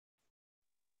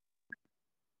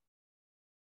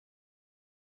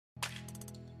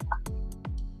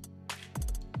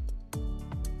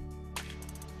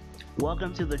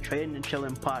Welcome to the Trading and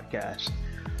Chilling podcast.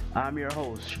 I'm your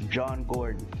host, John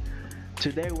Gordon.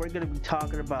 Today we're going to be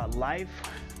talking about life,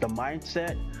 the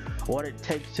mindset, what it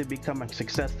takes to become a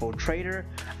successful trader,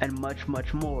 and much,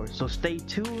 much more. So stay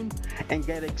tuned and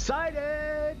get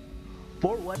excited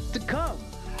for what's to come.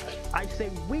 I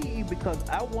say we because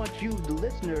I want you, the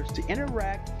listeners, to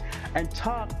interact and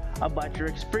talk about your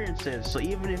experiences. So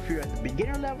even if you're at the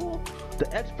beginner level,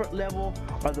 the expert level,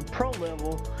 or the pro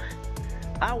level,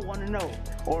 I want to know.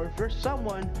 Or if you're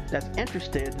someone that's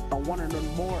interested or want to know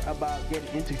more about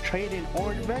getting into trading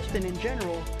or investing in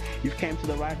general, you've came to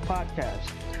the right podcast.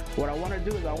 What I want to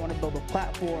do is I want to build a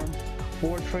platform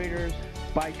for traders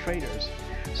by traders.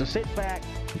 So sit back,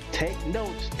 take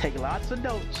notes, take lots of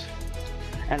notes,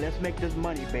 and let's make this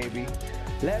money, baby.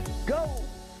 Let's go!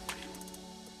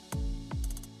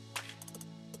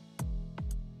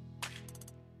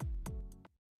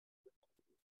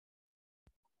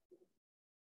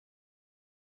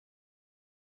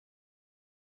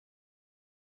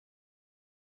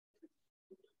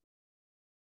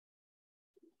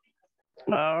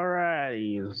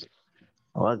 Alrighty.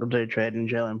 Welcome to the Trade and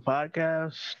Chilling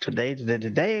podcast.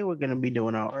 Today we're gonna be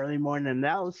doing our early morning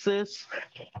analysis.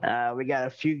 We got a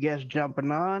few guests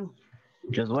jumping on.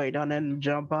 Just wait on them to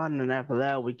jump on, and after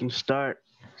that we can start.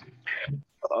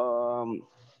 Um,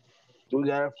 we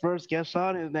got our first guest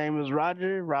on. His name is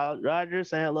Roger. Roger,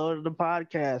 say hello to the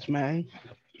podcast, man.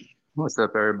 What's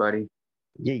up, everybody?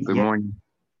 Yeah, Good yeah, morning.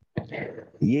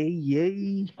 yeah,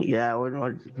 yeah. Yeah,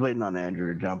 we're waiting on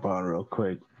Andrew to jump on real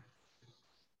quick.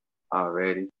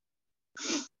 Already.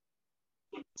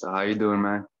 So how you doing,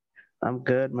 man? I'm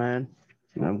good, man.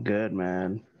 I'm good,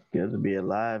 man. Good to be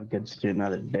alive. Good to see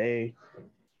another day.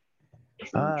 True,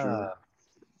 true. Ah,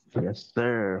 yes,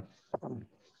 sir.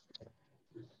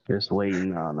 Just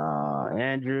waiting on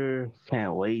Andrew.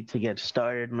 Can't wait to get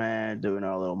started, man. Doing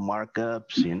our little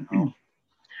markups.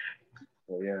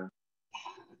 So yeah,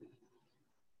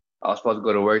 I was supposed to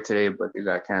go to work today, but it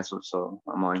got canceled, so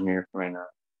I'm on here right now.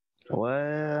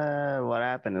 What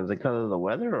happened? Is it because of the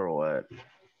weather or what?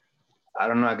 I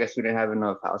don't know. I guess we didn't have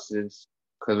enough houses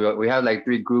because we have like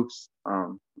three groups,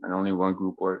 and only one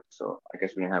group worked. So I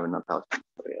guess we didn't have enough houses.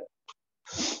 But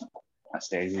yeah, I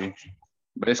stayed here.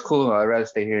 But it's cool. I'd rather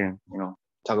stay here and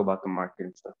talk about the market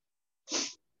and stuff.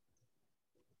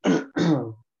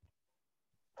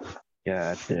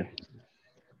 Gotcha.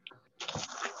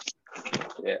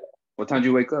 Yeah. What time did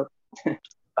you wake up?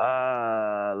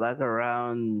 Like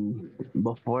around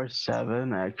before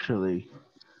 7, actually.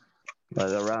 Like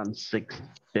around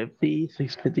 6:50,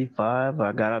 6:55.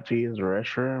 I got up to use the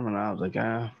restroom, and I was like,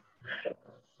 ah.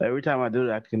 Every time I do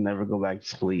that, I can never go back to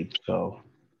sleep. So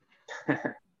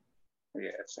Yeah,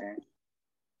 same.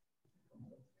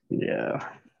 yeah.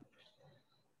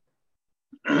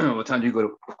 What time do you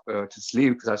go to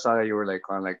sleep? Because I saw that you were like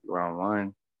on like around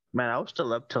 1. Man, I was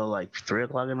still up till like 3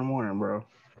 o'clock in the morning, bro.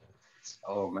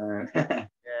 Oh man. Yeah,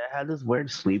 I had this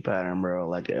weird sleep pattern, bro.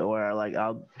 Like where like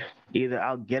I'll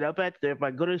get up at if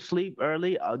I go to sleep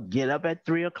early, I'll get up at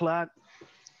 3 o'clock,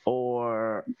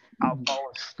 or I'll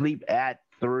fall asleep at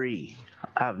 3.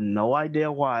 I have no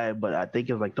idea why, but I think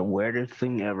it's like the weirdest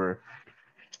thing ever.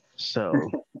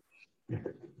 So Yeah,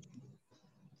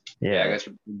 I yeah, guess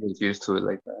you get used to it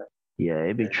like yeah,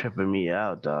 it be that. tripping me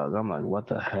out, dog. I'm like, what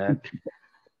the heck?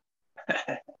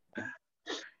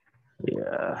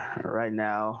 Yeah, right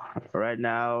now.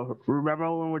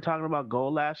 Remember when we were talking about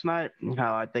gold last night?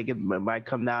 How I think it might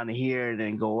come down to here and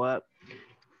then go up.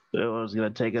 It was gonna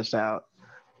take us out.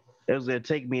 It was gonna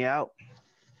take me out.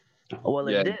 Well,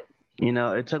 it Yeah. did.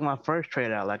 It took my first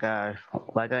trade out like I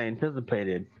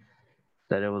anticipated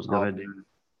that it was Oh gonna do, man.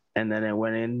 and then it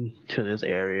went into this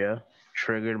area,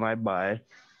 triggered my buy.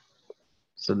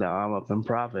 So now I'm up in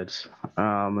profits.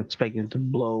 Expecting to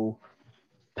blow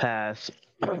past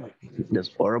this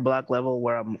order block level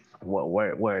where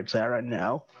where it's at right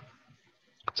now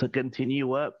to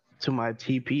continue up to my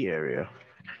TP area.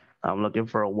 I'm looking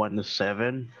for a 1 to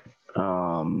 7.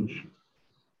 Um,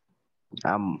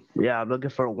 I'm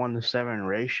looking for a 1 to 7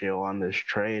 ratio on this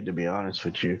trade, to be honest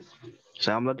with you.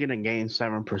 So I'm looking to gain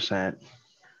 7%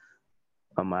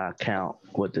 on my account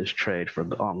with this trade for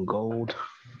on gold.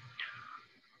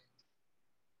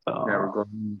 Yeah, we're Uh,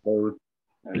 going both.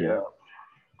 yeah.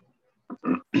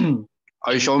 Yeah.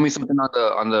 Are you showing me something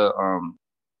on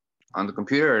the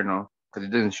computer or no? Because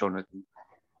it didn't show nothing.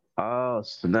 Oh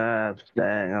snaps!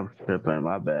 Dang, I'm tripping.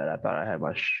 My bad. I thought I had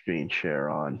my screen share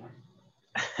on.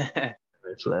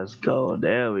 Let's go.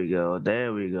 There we go.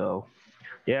 There we go.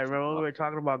 Yeah, remember we were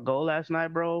talking about gold last night,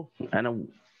 bro? And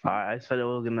I said it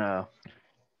was gonna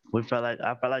I felt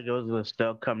like it was gonna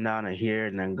still come down to here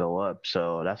and then go up.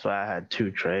 So that's why I had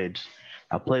two trades.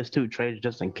 I placed two trades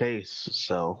just in case.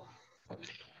 So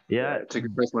Yeah, yeah, took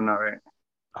your first one out, right?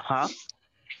 huh?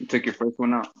 You took your first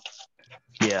one out.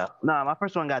 Yeah. No, my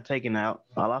first one got taken out.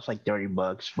 I lost like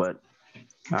 $30, but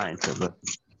I ain't tripping.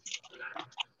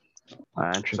 I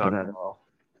ain't So, tripping at all.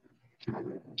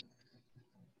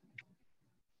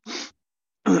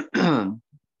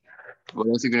 what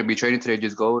else you gonna be trading today?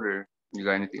 Just gold, or you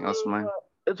got anything else in mind?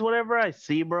 It's whatever I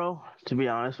see, bro. To be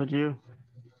honest with you,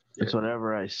 Yeah. it's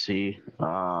whatever I see.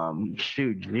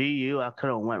 Shoot, GU, I could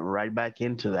have went right back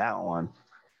into that one.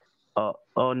 Oh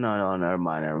no, no, never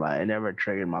mind, never mind. It never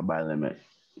triggered my buy limit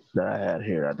that I had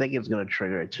here. I think it's gonna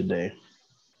trigger it today.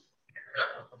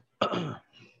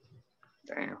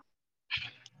 Damn.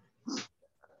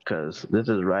 Because this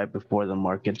is right before the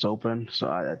markets open, so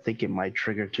I think it might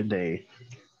trigger today,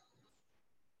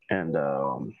 and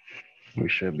we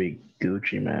should be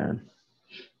Gucci, man.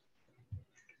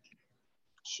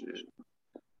 Shit.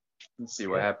 Let's see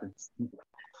what happens.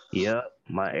 Yep,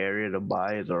 my area to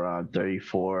buy is around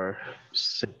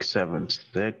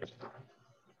 34,676.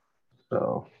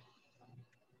 So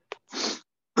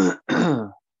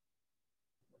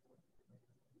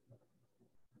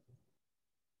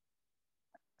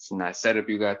It's a nice setup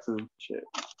you got too. Shit.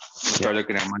 Start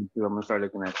looking at money too. I'm gonna start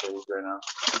looking at trades right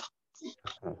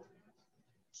now.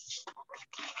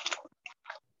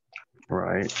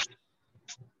 right.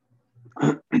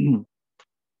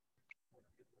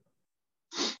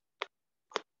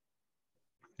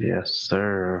 Yes,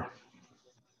 sir.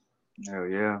 Hell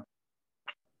yeah.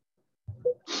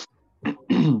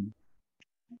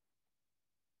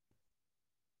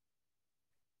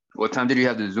 What time did you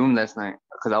have the Zoom last night?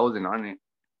 Because I wasn't on it.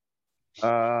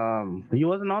 You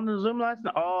wasn't on the Zoom last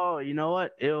night? Oh, you know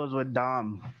what? It was with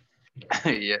Dom.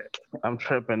 Yeah. I'm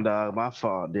tripping, dog. My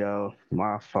fault, yo.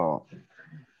 My fault.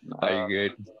 Are you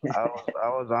good? I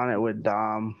was on it with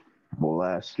Dom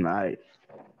last night.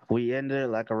 We ended it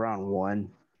like around 1.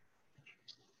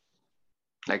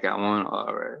 Like I won.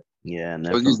 All right. Yeah, and It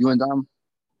then was from just you and Dom.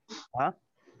 huh?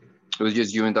 It was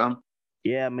just you and Dom.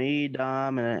 Yeah, me,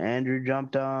 Dom, and then Andrew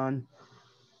jumped on.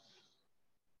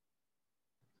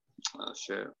 Oh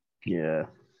shit. Yeah,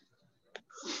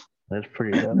 that's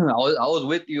pretty I dope. was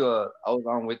with you. I was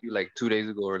on with you like 2 days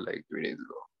ago or like 3 days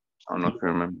ago. I don't know if you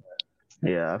remember.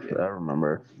 Yeah, I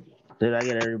remember. Dude, I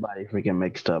get everybody freaking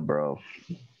mixed up, bro.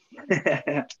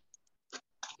 Yeah.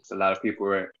 It's a lot of people,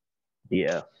 right?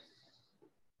 Yeah.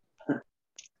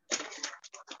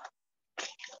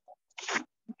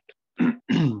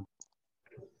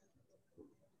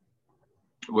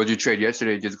 What did you trade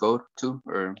yesterday? Just gold too,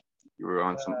 or you were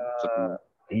on something else?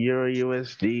 Euro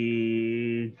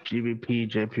USD,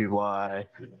 GBP, JPY.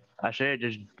 I should have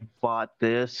just bought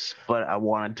this, but I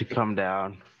wanted to come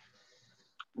down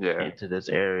Yeah. into this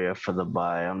area for the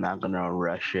buy. I'm not gonna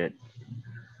rush it.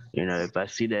 You know, if I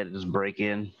see that it's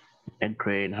breaking and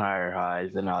creating higher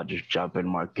highs, then I'll just jump in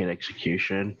market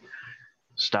execution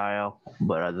style.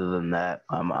 But other than that,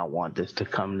 I want this to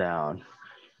come down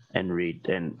and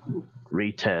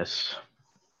retest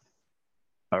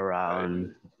Right.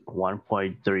 around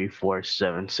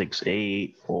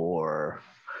 1.34768 or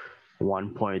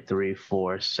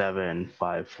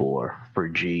 1.34754 for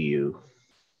GU.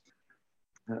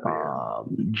 Yeah.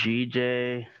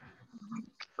 GJ,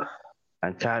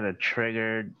 I kind of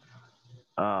triggered.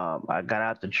 I got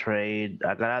out the trade.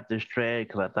 I got out this trade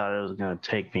because I thought it was gonna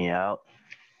take me out.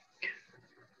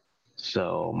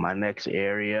 So my next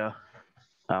area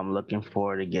I'm looking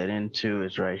for to get into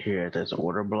is right here at this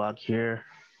order block here,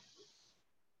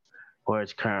 where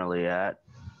it's currently at.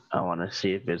 I want to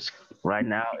see if it's right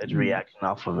now. It's reacting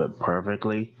off of it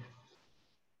perfectly.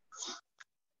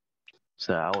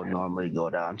 So I would normally go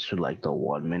down to like the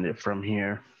 1 minute from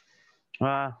here.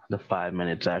 The 5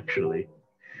 minutes actually,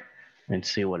 and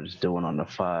see what it's doing on the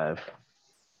 5.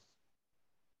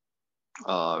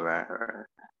 Oh, right.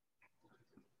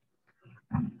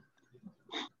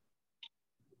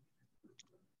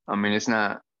 I mean, it's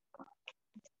not.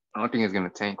 I don't think it's gonna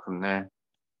tank from there.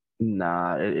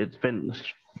 Nah, it's been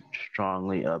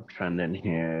strongly uptrending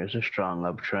here. It's a strong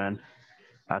uptrend.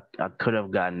 I could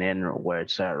have gotten in where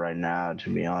it's at right now,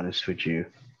 to be honest with you.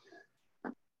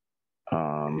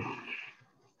 Um,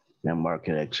 and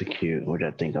market execute, which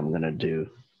I think I'm gonna do.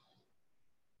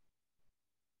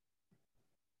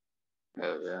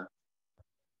 Hell yeah.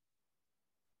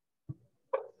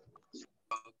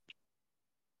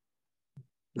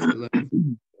 What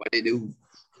they do?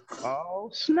 Oh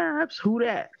snaps! Who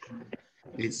that?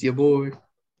 It's your boy.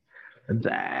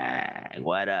 Dang,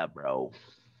 what up, bro?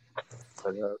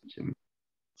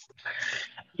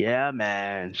 Yeah,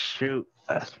 man. Shoot,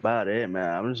 that's about it,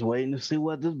 man. I'm just waiting to see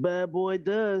what this bad boy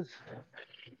does.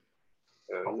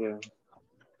 Yeah.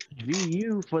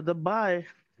 VU for the buy.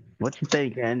 What you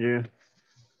think, Andrew?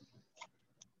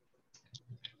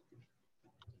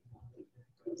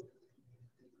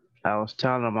 I was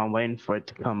telling him I'm waiting for it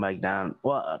to come back down.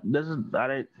 Well, this is I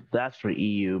didn't. That's for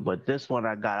EU, but this one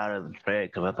I got out of the trade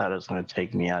because I thought it was gonna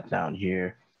take me out down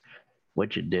here,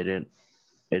 which it didn't.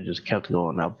 It just kept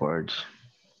going upwards.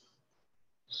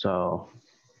 So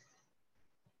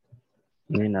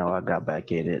I got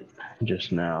back in it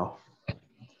just now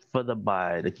for the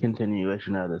buy, the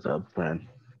continuation of this uptrend.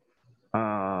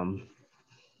 Um,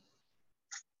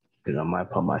 I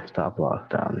might put my stop loss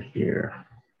down here.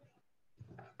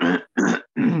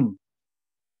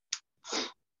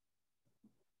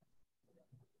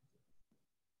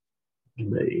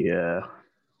 But yeah.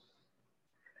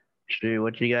 Shoot,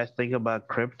 what you guys think about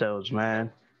cryptos,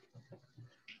 man?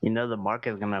 The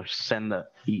market is gonna send the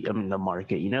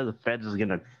market. The Feds is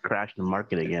gonna crash the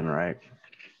market again, right?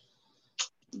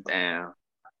 Damn.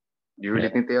 Do you really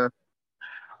Yeah. think they are?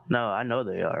 No, I know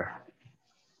they are.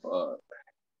 Uh,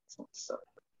 so,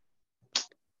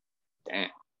 damn.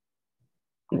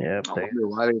 Yep, I wonder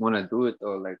why they want to do it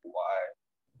though. Like, why?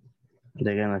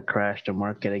 they're gonna crash the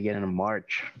market again in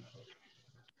March.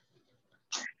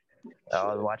 I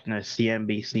was watching a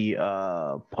CNBC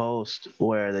post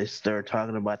where they're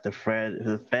talking about the Fed.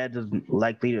 The Fed is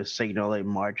likely to signal a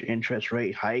March interest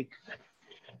rate hike,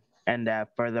 and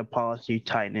that further policy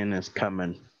tightening is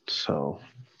coming. So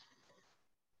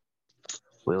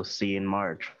we'll see in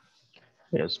March.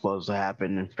 It was supposed to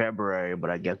happen in February, but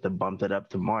I guess they bumped it up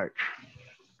to March.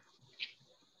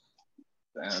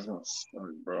 Damn, that's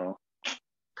bro.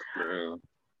 Bro.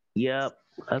 Yep,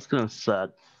 that's gonna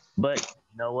suck. But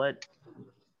you know what?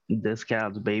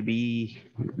 Discounts, baby.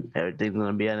 Everything's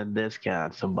gonna be at a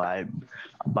discount, so buy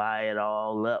it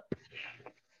all up.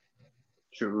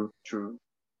 True, true.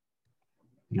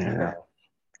 Yeah.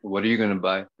 What are you gonna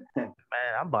buy? Man,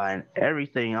 I'm buying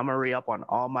everything. I'm gonna re up on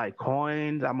all my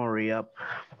coins. I'm gonna re up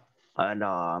on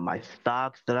my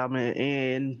stocks that I'm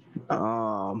in, that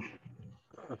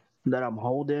I'm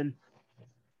holding.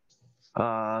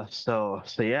 So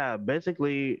yeah,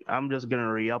 basically, I'm just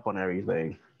gonna re up on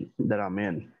everything that I'm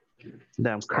in,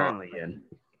 that I'm Oh, currently in.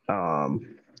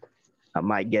 Um, I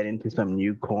might get into some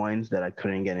new coins that I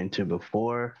couldn't get into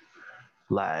before,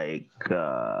 like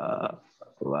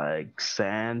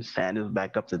sand. Sand is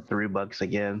back up to $3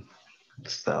 again,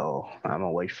 so I'm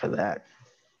gonna wait for that.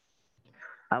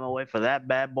 I'm gonna wait for that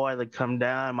bad boy to come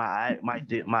down. My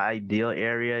ideal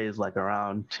area is like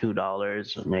around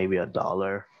 $2, maybe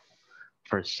 $1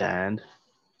 for sand.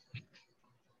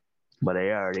 But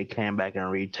they already came back and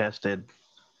retested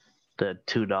the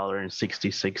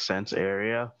 $2.66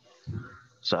 area.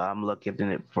 So I'm looking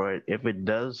in it for it. If it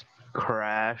does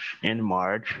crash in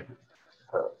March,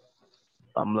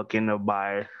 I'm looking to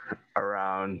buy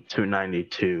around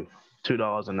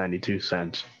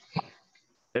 $2.92.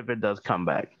 If it does come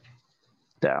back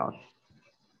down.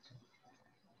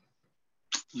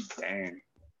 damn.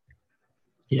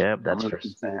 Yep, I'm that's for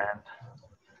looking to sand.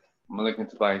 I'm looking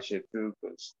to buy shit too,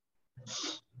 cause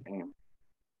damn.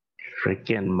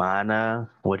 Freaking Mana,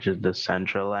 which is the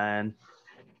central land.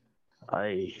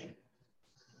 I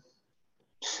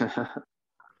It's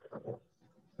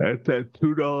at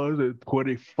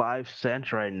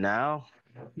 $2.25 right now.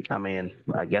 I mean,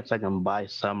 I guess I can buy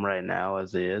some right now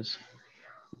as is.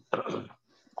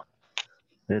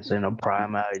 It's in a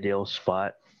prime ideal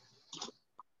spot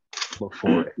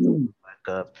before it back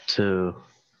up to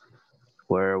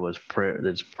where it was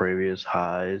its previous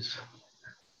highs.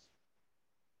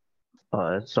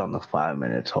 It's on the 5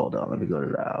 minutes. Hold on, let me go to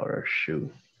the hour.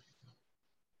 Shoot.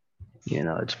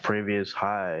 Its previous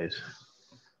highs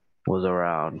was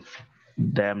around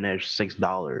damn near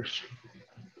 $6.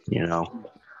 You know.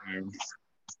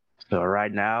 So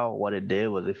right now, what it did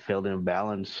was it filled in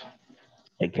balance.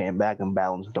 It came back and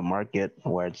balanced the market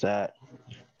where it's at,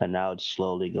 and now it's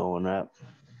slowly going up.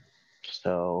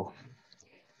 So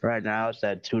right now it's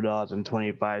at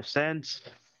 $2.25.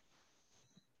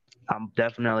 I'm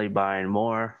definitely buying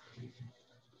more.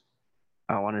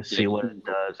 I want to see Yeah. what it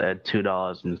does at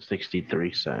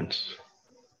 $2.63.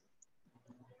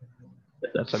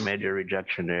 That's a major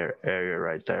rejection area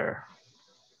right there.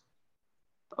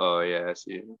 Oh yeah, I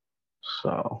see it.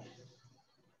 So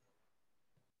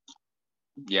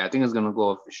Yeah, I think it's gonna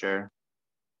go up for sure.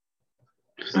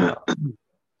 so,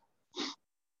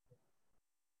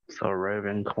 so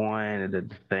Raven Coin did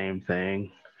the same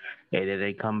thing. Did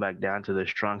they come back down to the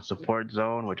strong support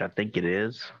zone, which I think it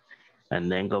is.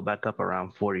 and then go back up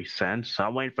around 40 cents. So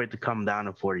I'm waiting for it to come down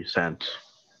to 40 cents.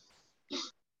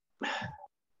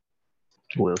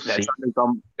 We'll That see.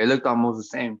 chart it looked almost the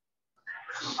same.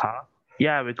 Huh?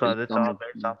 Yeah, It because looked it's all almost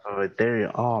based the off of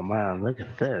Ethereum. Oh man, look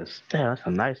at this. Damn, that's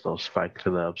a nice little spike to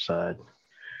the upside.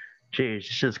 Jeez,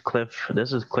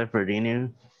 this is Clifford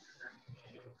Inu.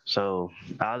 So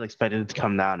I was expecting it to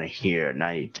come down to here,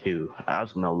 92. I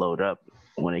was gonna load up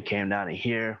when it came down to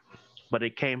here, but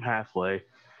it came halfway,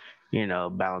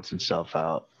 balanced itself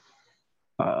out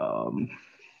from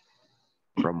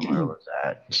where it same. was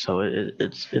at. So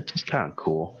it's kind of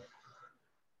cool.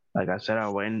 Like I said,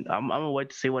 I'm gonna wait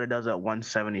to see what it does at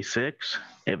 176.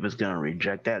 If it's gonna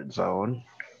reject that zone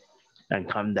and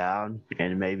come down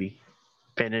and maybe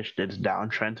finish its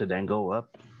downtrend to then go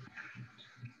up,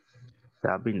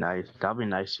 that'd be nice. That'd be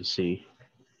nice to see.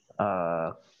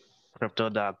 Uh,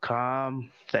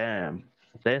 Crypto.com. Damn,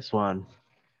 this one.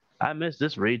 I missed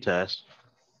this retest.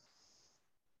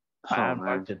 I Oh man.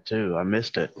 unmarked it too. I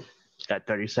missed it at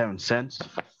 37 cents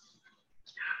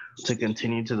to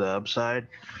continue to the upside.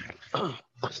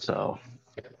 So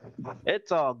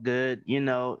it's all good.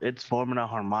 It's forming a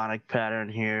harmonic pattern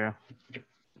here.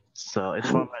 So it's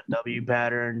forming a W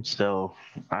pattern. So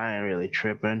I ain't really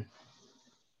tripping.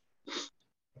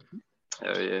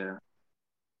 Oh yeah.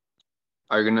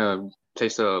 Are you gonna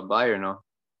place a buy or no?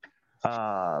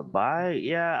 Buy.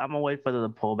 Yeah, I'm gonna wait for the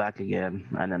pullback again,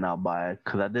 and then I'll buy it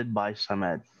because I did buy some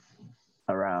at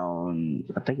around.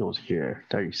 I think it was here,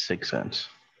 36 cents.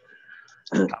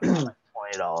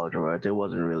 $20 worth. It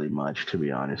wasn't really much, to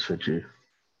be honest with you.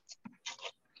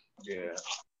 Yeah.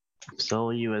 So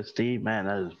USD, man,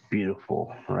 that is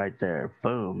beautiful right there.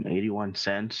 Boom, 81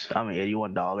 cents. I mean,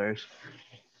 $81.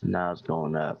 Now it's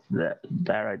going up. That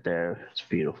right there is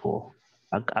beautiful.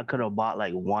 I could have bought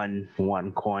like one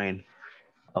coin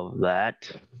of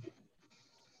that,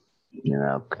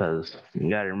 because you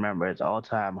got to remember its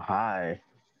all-time high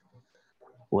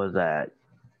was at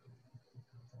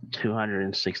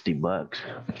 $260.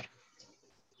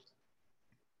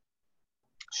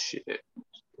 Shit.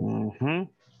 Mm-hmm.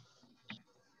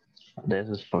 This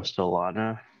is for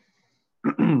Solana.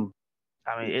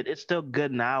 I mean, it's still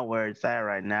good now where it's at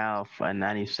right now for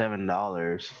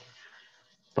 $97.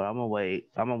 But I'm gonna wait.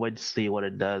 I'm gonna wait to see what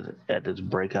it does at this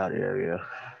breakout area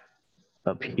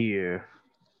up here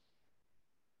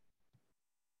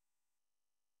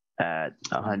at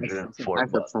It's a 104 nice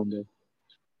bucks. Sunday.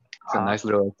 It's a Huh? nice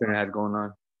little thing I had going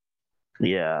on.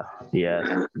 Yeah, yes.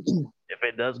 If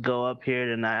it does go up here,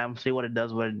 then I'm see what it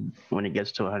does when it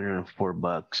gets to 104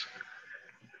 bucks.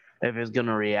 If it's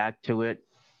gonna react to it,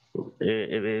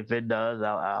 if it does,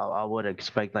 I would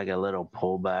expect like a little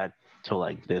pullback to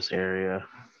like this area,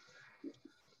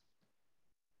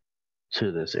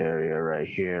 to this area right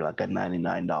here, like at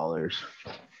 $99.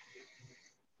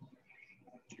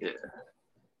 Yeah.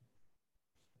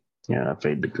 Yeah, if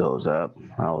it goes up,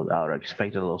 I would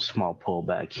expect a little small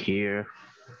pullback here,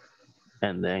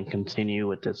 and then continue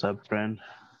with this uptrend.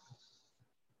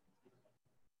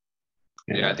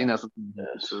 Yeah, I think that's what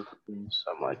Yes, too.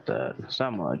 something like that.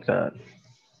 Something like that.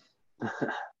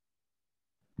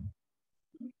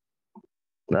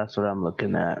 That's what I'm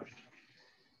looking at.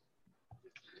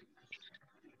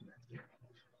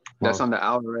 That's Most, on the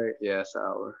hour, right? Yeah, it's the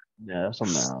hour. yeah, that's on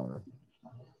the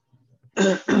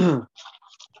hour.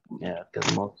 Yeah,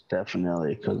 because most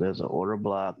definitely, because there's an order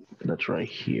block that's right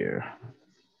here.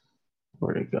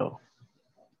 Where'd it go?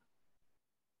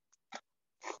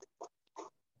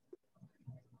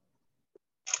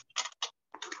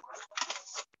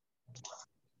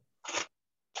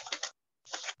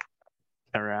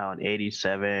 Around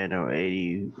 87 or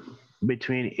 80,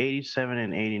 between 87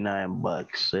 and 89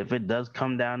 bucks. If it does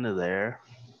come down to there,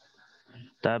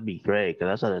 that'd be great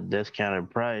because that's at a discounted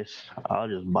price. I'll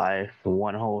just buy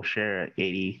one whole share at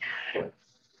 80,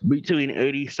 between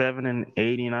 87 and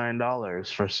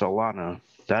 $89 for Solana.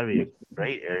 That'd be a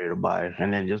great area to buy,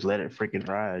 and then just let it freaking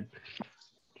ride.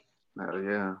 Oh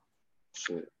yeah.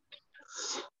 Shit.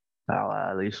 I'll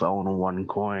at least own one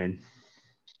coin.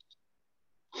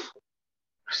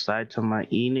 Side to my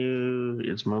Inu,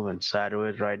 it's moving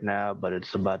sideways right now, but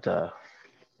it's about to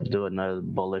do another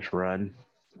bullish run.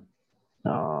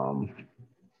 So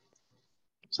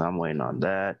I'm waiting on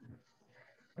that.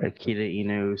 Akita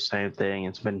Inu, same thing.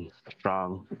 It's been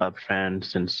strong uptrend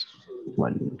since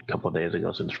a couple of days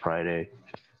ago, since Friday.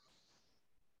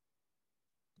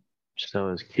 So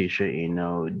is Keisha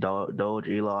Inu. Doge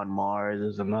Elon Mars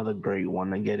is another great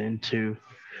one to get into,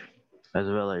 as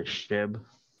well as Shib.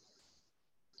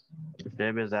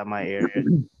 Shib is at my area.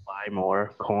 Buy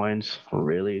more coins,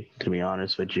 really, to be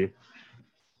honest with you.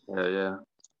 Yeah, yeah.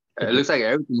 It looks like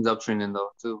everything's uptrending though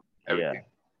too. Yeah, Everything.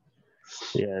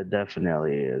 yeah, it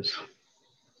definitely is.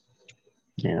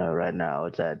 Right now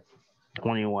it's at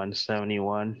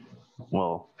 2171.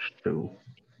 Well, shoot,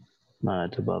 no,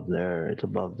 it's above there. It's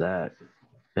above that.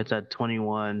 It's at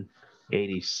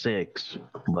 2186,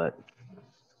 but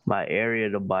my area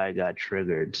to buy got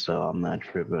triggered, so I'm not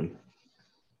tripping.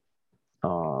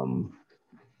 Um,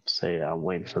 Say I'm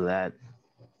waiting for that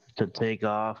to take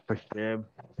off for sure.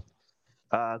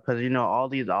 Because all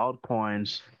these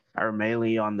altcoins are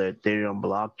mainly on the Ethereum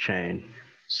blockchain.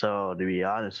 So to be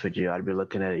honest with you, I'd be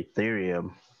looking at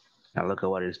Ethereum and look at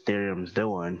what Ethereum's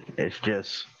doing. It's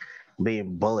just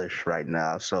being bullish right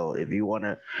now. So if you want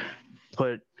to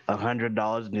put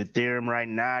 $100 in Ethereum right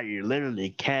now, you literally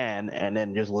can, and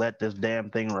then just let this damn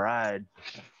thing ride.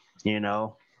 You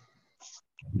know,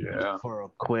 Yeah. for a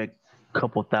quick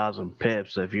couple thousand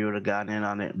pips. If you would have gotten in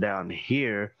on it down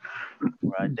here,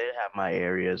 where I did have my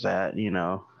areas at, if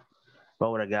I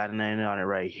would have gotten in on it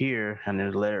right here and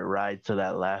then let it ride to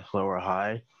that last lower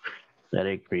high that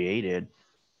it created,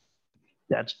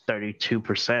 that's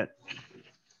 32%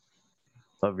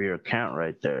 of your account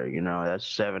right there. That's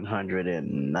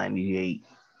 798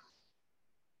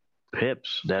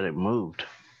 pips that it moved.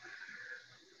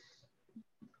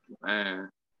 Man.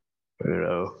 A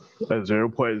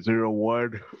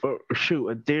 0.01. Oh, shoot,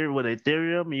 Ethereum with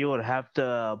Ethereum, you would have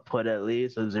to put at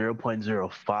least a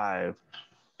 0.05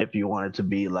 if you want it to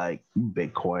be like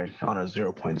Bitcoin on a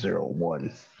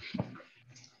 0.01.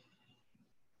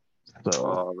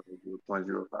 So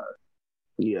 0.05.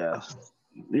 yeah.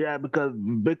 Yeah, because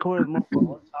Bitcoin is more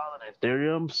volatile than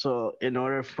Ethereum. So in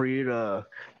order for you to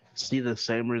see the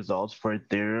same results for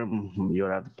Ethereum, you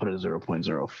would have to put a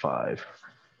 0.05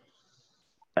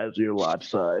 as your lot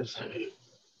size.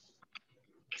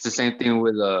 It's the same thing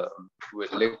with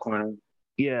Litecoin.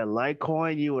 Yeah,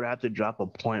 Litecoin, you would have to drop a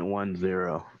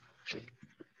 0.10.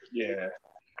 Yeah.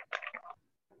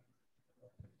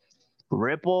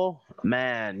 Ripple,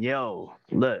 man, yo,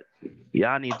 look,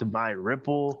 y'all need to buy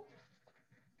Ripple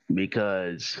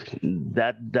because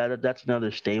that's another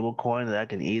stable coin that I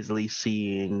can easily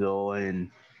see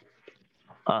going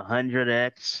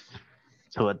 100x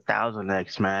to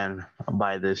 1,000x, man,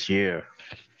 by this year.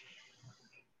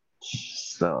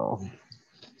 So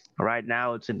right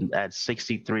now it's at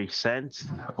 63 cents,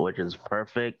 which is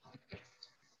perfect.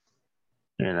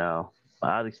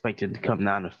 I was expecting it to come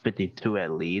down to 52 at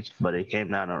least, but it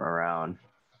came down around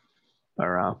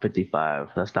 55.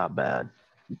 That's not bad.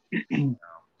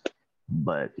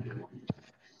 But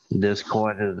this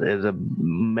coin is a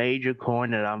major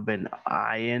coin that I've been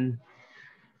eyeing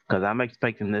because I'm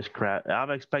expecting this crap.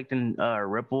 I'm expecting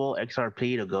Ripple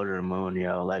XRP to go to the moon,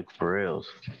 like for reals.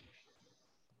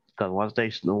 Because once they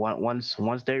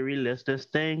relist this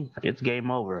thing, it's game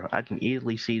over. I can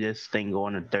easily see this thing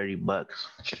going to $30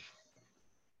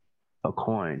 a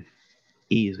coin,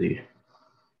 easy.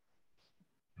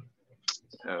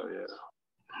 Hell yeah.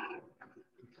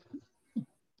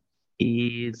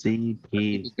 Easy I think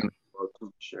peasy. it's gonna go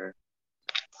too, sure.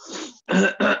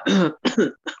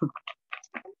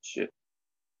 Shit.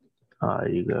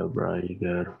 You good, bro. You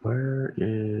good. Where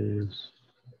is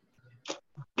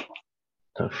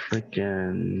the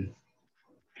freaking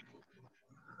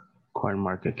coin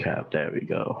market cap? There we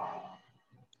go.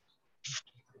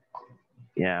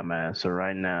 Yeah, man. So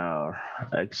right now,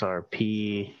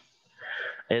 XRP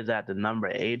is at the number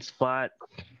 8 spot.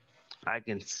 I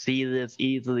can see this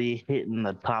easily hitting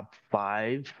the top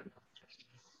 5.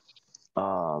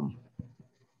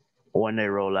 When they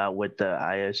roll out with the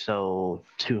ISO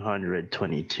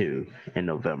 222 in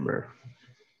November.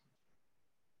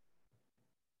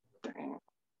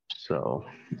 So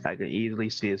I could easily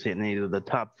see us hitting either the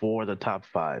top 4 or the top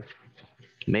 5,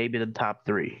 maybe the top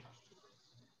 3,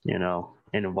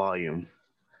 in volume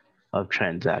of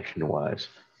transaction wise.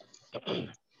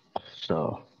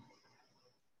 So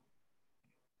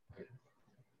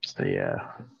yeah.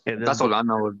 I thought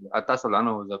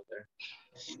Solana was up there.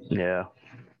 Yeah.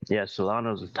 Yeah,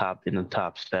 Solana's in the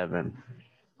top 7.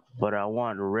 But I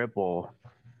want Ripple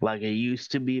like it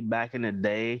used to be back in the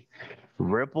day.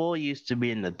 Ripple used to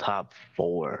be in the top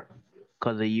 4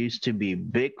 because it used to be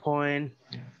Bitcoin,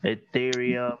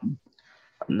 Ethereum.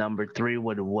 Number 3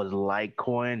 was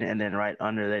Litecoin, and then right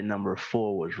under that number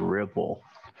 4 was Ripple.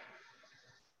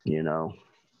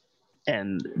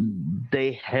 And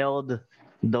they held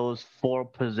those 4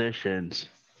 positions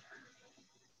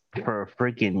for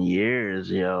freaking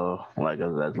years, like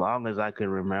as long as I can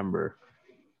remember.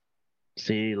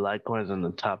 See, Litecoin's in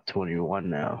the top 21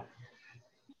 now.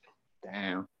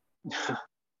 Damn.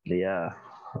 Yeah,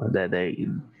 that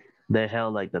They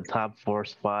held like the top four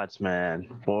spots, man.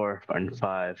 Four and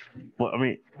five. Well, I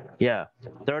mean, yeah,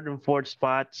 third and fourth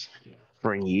spots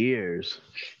for years.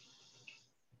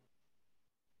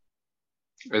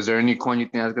 Is there any coin you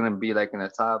think that's gonna be like in the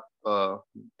top?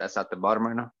 That's at the bottom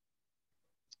right now.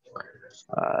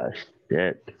 Uh,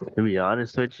 Shit. To be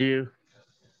honest with you,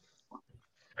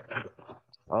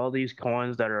 all these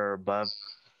coins that are above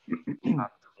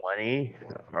top 20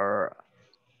 are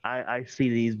I see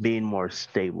these being more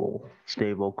stable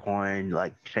coin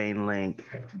like Chainlink,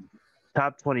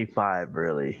 top 25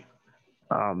 really.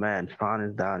 Oh man, Tron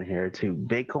is down here too.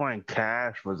 Bitcoin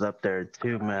Cash was up there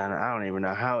too, man. I don't even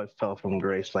know how it fell from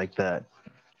grace like that.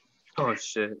 Oh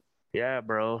shit. Yeah,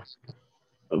 bro.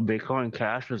 Bitcoin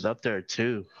Cash was up there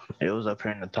too. It was up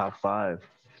here in the top five.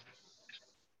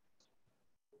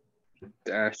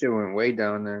 That shit went way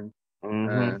down then.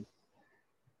 Mm-hmm.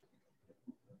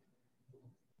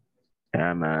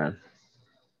 Yeah, man.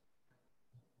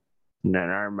 And then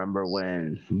I remember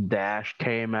when Dash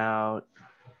came out.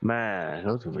 Man,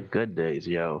 those were the good days,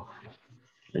 yo.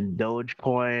 And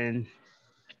Dogecoin,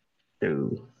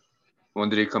 dude. When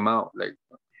did it come out? Like,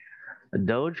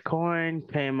 Dogecoin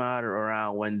came out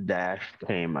around when Dash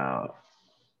came out.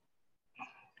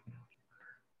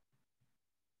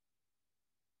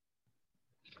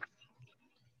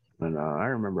 And I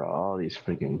remember all these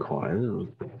freaking coins. It was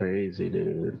crazy,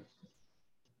 dude.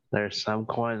 There's some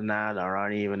coins now that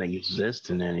aren't even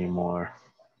existing anymore.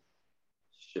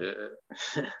 shit.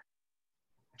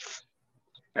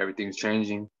 Everything's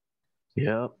changing.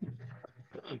 Yep.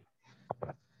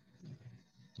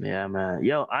 Yeah, man.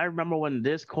 Yo, I remember when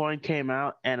this coin came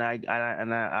out, and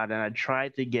I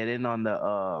tried to get in on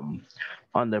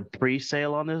the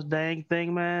pre-sale on this dang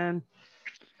thing, man.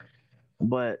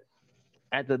 But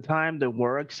at the time, they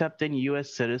were accepting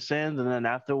U.S. citizens, and then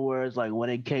afterwards, like when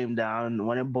it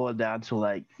boiled down to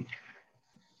like,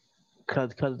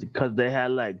 cause they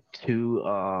had like two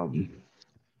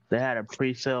they had a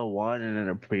pre-sale one and then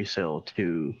a pre-sale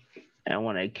two. And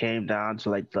when it came down to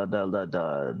like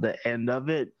the end of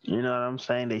it, you know what I'm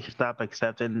saying? They stopped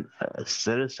accepting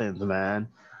citizens, man.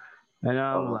 And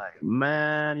I'm Oh. like,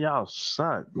 man, y'all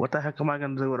suck. What the heck am I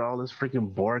gonna do with all this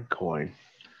freaking Borg coin?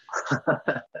 You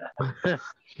know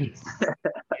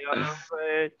what I'm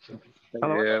saying? I'm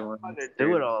like, what the Yeah, heck man. am I gonna It's do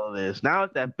with crazy. all of this? Now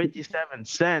it's at 57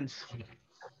 cents,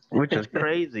 which is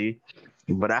crazy.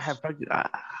 But I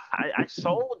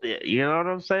sold it. You know what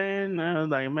I'm saying? I was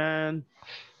like, man,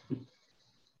 I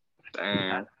Damn.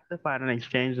 had to find an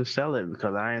exchange to sell it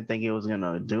because I didn't think it was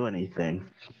gonna do anything.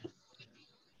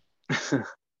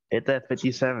 Hit that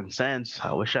 57 cents.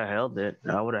 I wish I held it.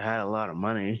 I would have had a lot of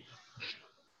money.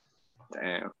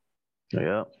 Damn.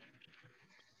 Yep.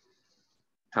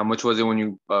 How much was it when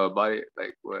you bought it?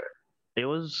 Like what? It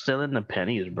was still in the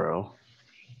pennies, bro.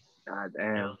 God It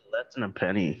damn. was less than a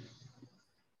penny.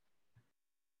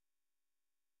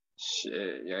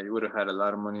 Shit. Yeah, you would have had a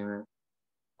lot of money then.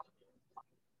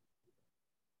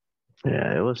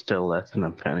 Yeah, it was still less than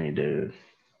a penny, dude.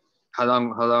 How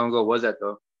long ago was that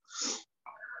though?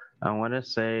 I want to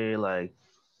say like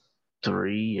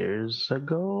 3 years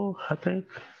ago, I think.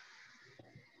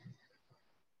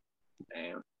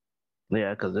 Damn.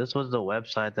 Yeah, because this was the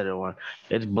website that it was.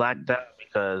 It's blacked out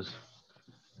because,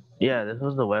 yeah, this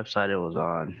was the website it was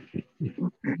on.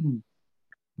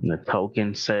 The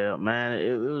token sale, man,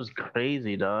 it was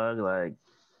crazy, dog. Like,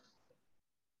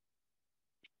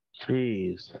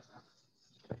 jeez.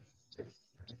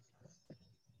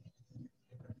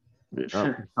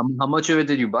 Yep. How much of it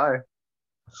did you buy?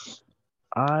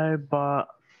 I bought.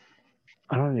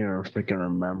 I don't even freaking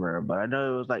remember, but I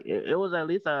know it was like it was at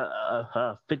least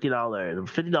a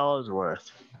 $50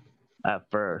 worth at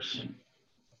first.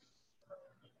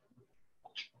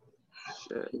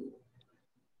 Shit.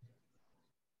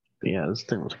 Yeah, this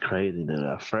thing was crazy, dude.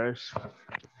 At first,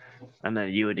 and then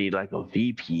you would need like a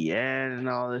VPN and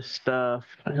all this stuff,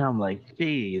 and I'm like,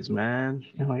 geez, man.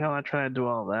 I'm like, I'm not trying to do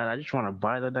all that. I just want to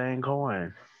buy the dang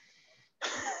coin.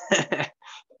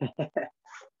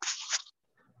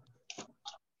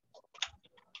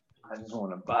 I just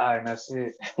want to buy and that's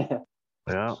it.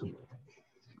 Yeah.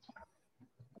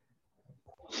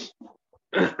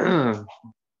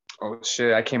 Oh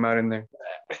shit! I came out in there.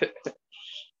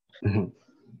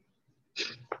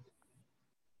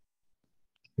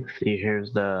 See,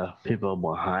 here's the people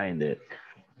behind it.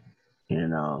 You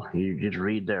know, you just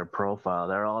read their profile.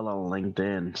 They're all on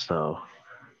LinkedIn, so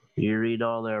you read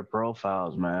all their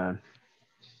profiles, man.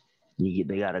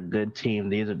 They got a good team.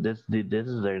 This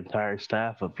is their entire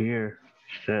staff up here.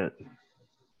 Shit,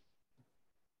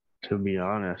 to be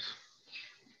honest.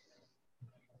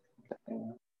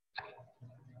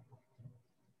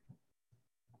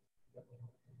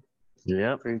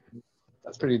 Yep. Pretty,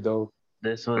 that's pretty dope.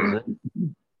 This was it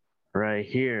right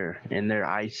here in their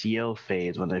ICO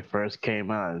phase when they first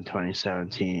came out in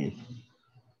 2017.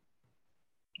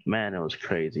 Man, it was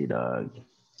crazy, dog.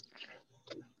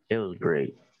 It was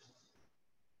great.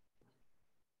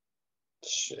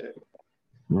 Shit.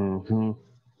 Mm-hmm.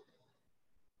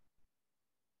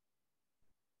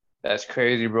 That's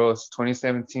crazy, bro.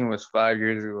 2017 was 5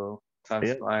 years ago. Time's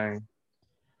Yep. flying.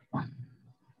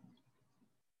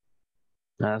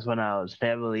 That's when I was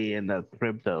heavily in the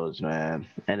cryptos, man.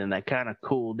 And then I kind of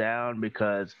cooled down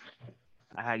because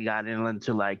I had gotten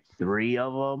into like three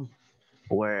of them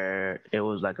where it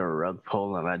was like a rug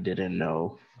pull and I didn't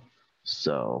know.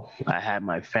 So I had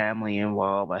my family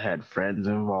involved, I had friends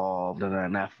involved, and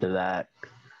then after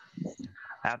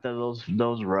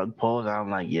those rug pulls, I'm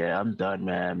like, yeah, I'm done,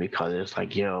 man, because it's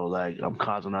like, yo, like I'm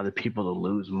causing other people to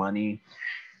lose money,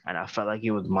 and I felt like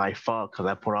it was my fault because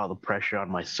I put all the pressure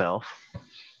on myself,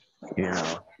 you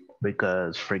know,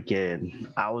 because freaking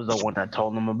I was the one that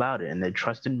told them about it, and they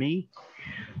trusted me,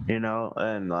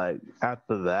 and like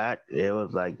after that, it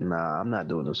was like, nah, I'm not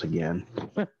doing this again.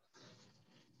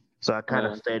 So I kind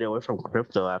of Man. stayed away from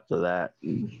crypto after that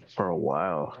for a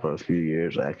while, for a few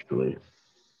years actually.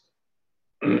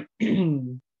 Well,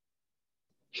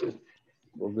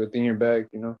 good thing you're back,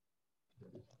 you know.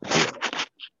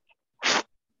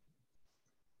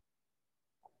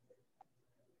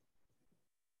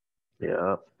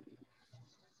 Yeah,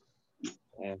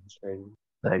 Yeah, it's crazy.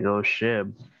 there goes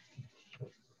Shib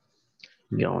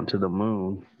going to the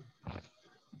moon.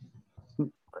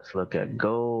 Let's look at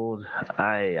gold.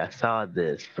 I saw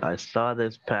this. I saw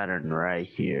this pattern right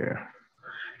here.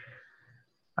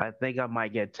 I think I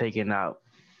might get taken out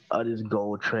of this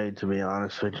gold trade, to be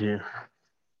honest with you.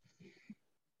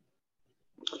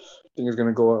 Think it's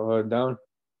gonna go down.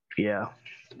 Yeah,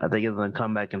 I think it's gonna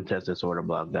come back and test this order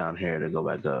block down here to go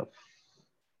back up,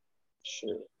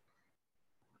 Shit.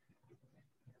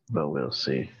 but we'll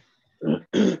see.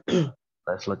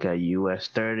 Let's look at US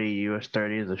 30. US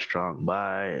 30 is a strong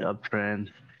buy uptrend.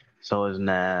 So is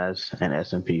NAS and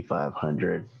S&P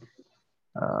 500.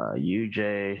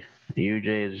 UJ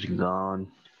is gone.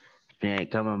 She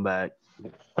ain't coming back.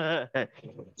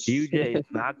 UJ is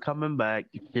not coming back.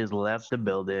 She's left the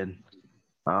building.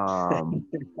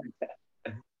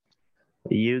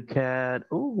 UCAD.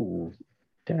 Ooh,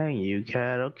 dang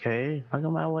UCAD. Okay, how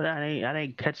come I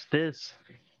didn't catch this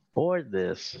or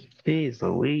this? Jeez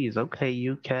Louise. Okay,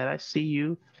 UCAD. I see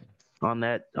you on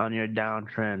your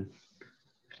downtrend.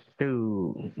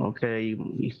 Dude, okay,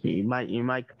 you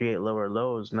might create lower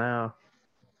lows now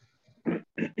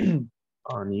on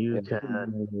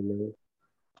UCAD.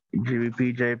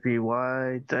 GBP,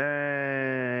 JPY,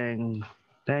 dang.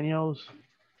 Daniels?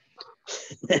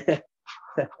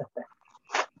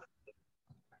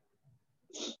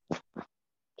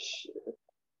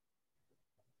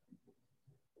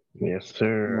 Yes,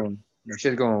 sir. Your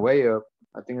shit's going way up.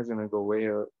 I think it's gonna go way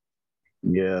up.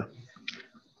 Yeah.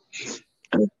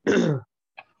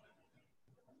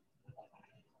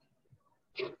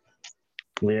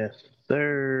 Yes,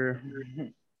 sir.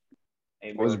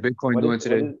 Hey, What's bro, Bitcoin doing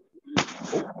today?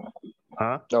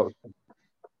 Huh? Oh,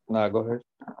 nah, go ahead.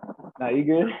 Nah, you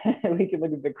good? We can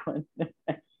look at Bitcoin.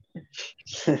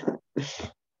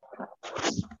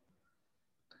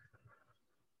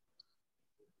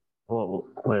 Whoa,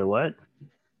 wait, what?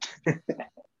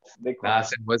 Bitcoin. Nah, I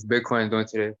said, what's Bitcoin doing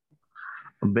today?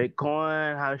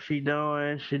 Bitcoin, how's she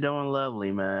doing? She doing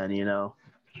lovely, man,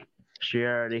 She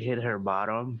already hit her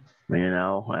bottom,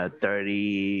 at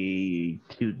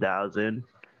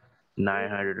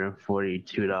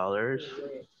 $32,942.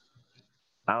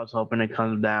 I was hoping it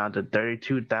comes down to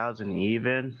 32,000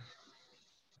 even,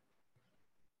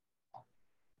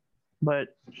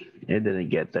 but it didn't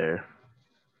get there.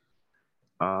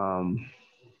 Um,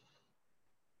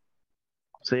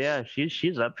 so yeah,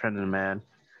 she's uptrending, man.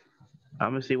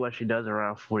 I'm gonna see what she does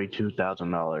around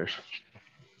 $42,000.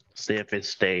 See if it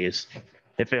stays,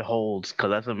 if it holds,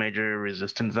 cause that's a major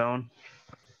resistance zone.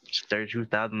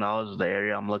 $32,000 is the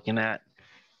area I'm looking at.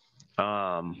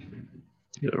 Um,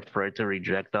 for it to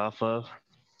reject off of.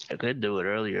 I could do it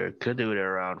earlier. Could do it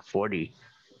around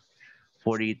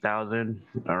 40,000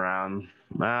 around,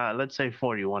 let's say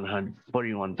 4100,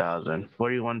 41,000,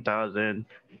 41,000,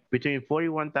 between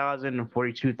 41,000 and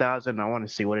 42,000. I want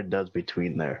to see what it does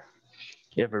between there.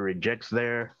 If it rejects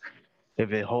there,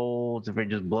 if it holds, if it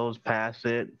just blows past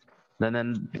it,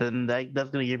 then that's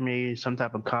gonna give me some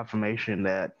type of confirmation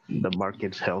that the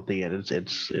market's healthy and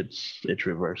it's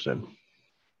reversing.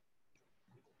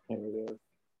 Here we go.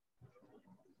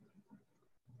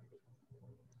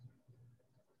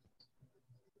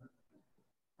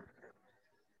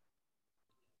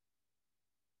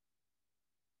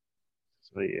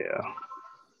 So yeah.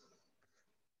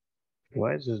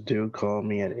 Why is this dude calling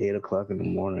me at 8 o'clock in the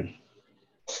morning?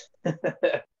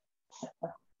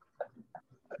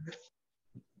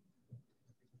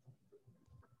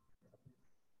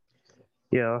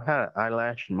 Yeah, I had an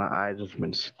eyelash in my eyes. It's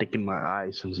been sticking my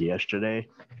eye since yesterday,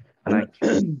 and I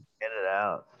can't get it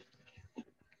out.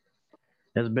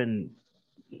 It's been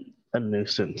a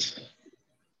nuisance.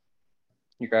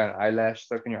 You got an eyelash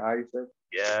stuck in your eye, you said?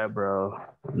 Yeah, bro.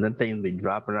 And that thing be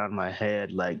dropping on my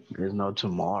head like there's no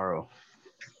tomorrow.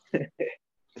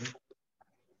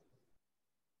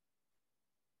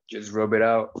 Just rub it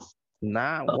out.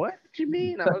 Nah, what you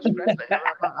mean? I was scratching the hell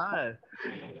out of my eye.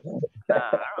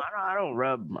 Nah, I don't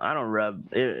rub.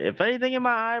 If anything in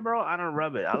my eye, bro, I don't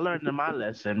rub it. I learned my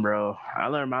lesson, bro. I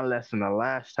learned my lesson the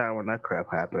last time when that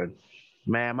crap happened.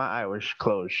 Man, my eye was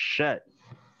closed shut.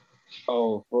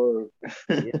 Oh, fuck.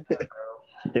 Yeah, bro.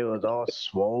 It was all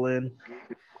swollen.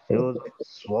 It was all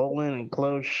swollen and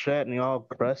closed shut and all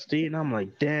crusty. And I'm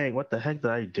like, dang, what the heck did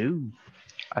I do?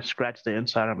 I scratched the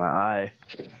inside of my eye.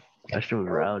 That shit was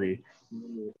rowdy.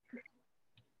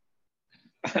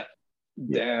 Damn,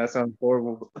 that sounds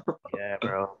horrible. Yeah,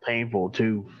 bro. Painful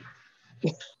too.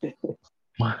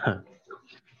 But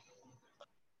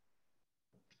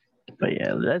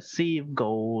yeah, let's see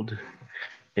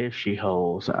if she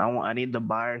holds. I need the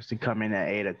buyers to come in at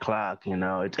 8 o'clock. You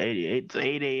know, it's 8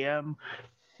 a.m.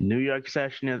 New York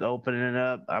session is opening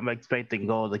up. I'm expecting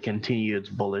gold to continue its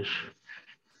bullish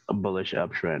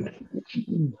uptrend.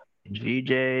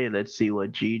 GJ, let's see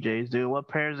what GJ's doing. What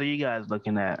pairs are you guys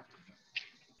looking at?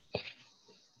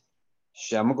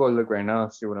 Shit, I'm gonna go look right now,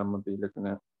 see what I'm gonna be looking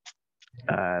at.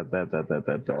 Bet.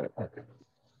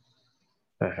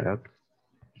 The heck?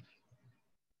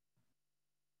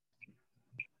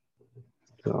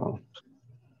 So,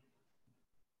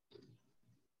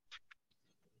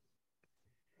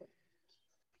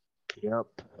 yep.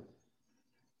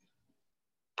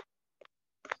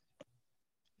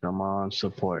 Come on,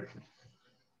 support.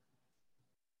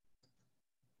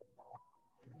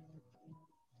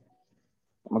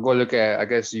 I'm gonna go look at, I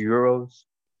guess, euros,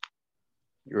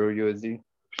 euro USD.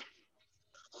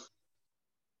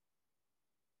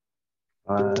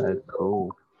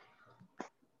 Cool.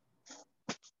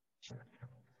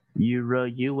 Euro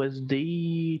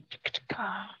USD.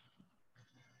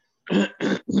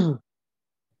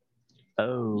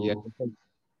 Oh, Yeah,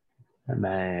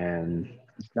 man.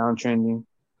 it's downtrending.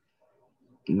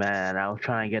 Man, I was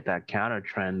trying to get that counter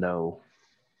trend though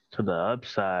to the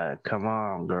upside. Come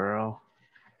on, girl.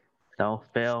 Don't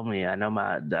fail me. I know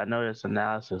this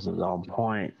analysis is on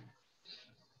point.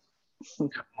 Come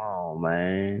on,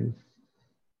 man.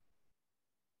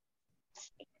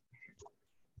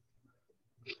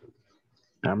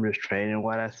 I'm just trading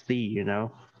what I see, you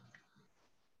know.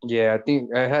 Yeah, I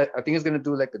think it's gonna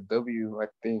do like a W. I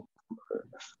think.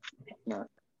 Nah,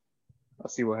 I'll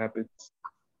see what happens.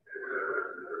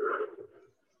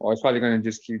 Or it's probably gonna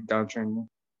just keep downtrending.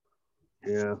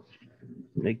 Yeah,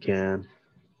 it can.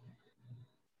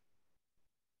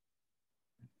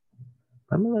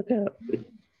 Let me look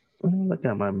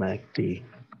at my MACD.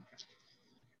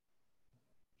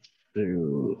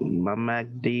 My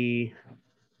MACD.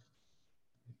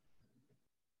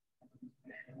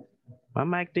 My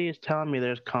MACD is telling me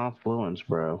there's confluence,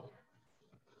 bro.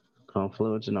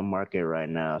 Confluence in the market right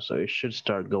now, so it should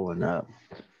start going up.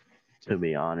 To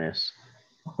be honest,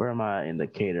 where my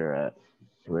indicator at?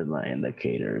 Where's my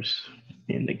indicators?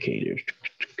 Indicators.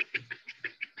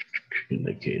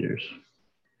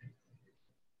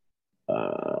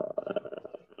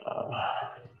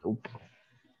 Nope.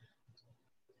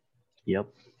 Yep.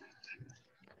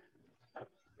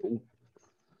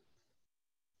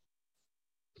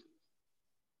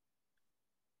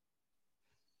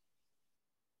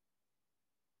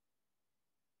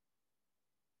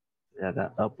 Yeah,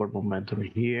 that upward momentum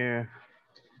here.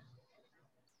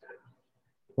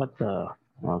 What the?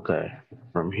 Okay,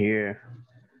 from here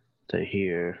to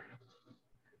here,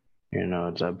 you know,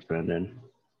 it's uptrending.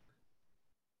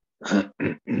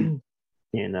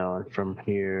 You know, and from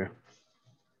here.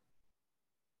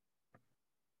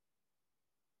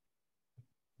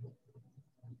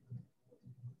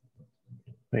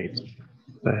 Wait,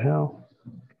 the hell?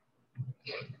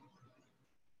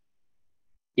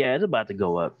 Yeah, it's about to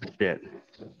go up. Shit.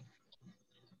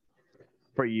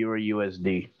 For Euro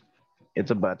USD,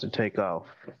 it's about to take off.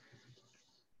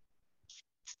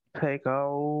 Take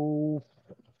off.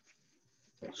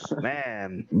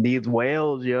 Man, these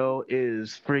whales, yo,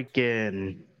 is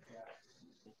freaking.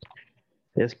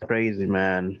 It's crazy,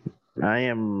 man. I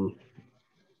am.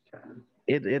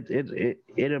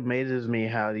 It amazes me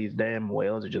how these damn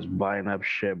whales are just buying up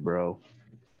shit, bro.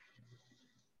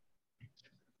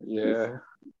 Yeah.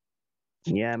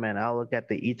 Yeah, man. I'll look at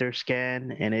the Ether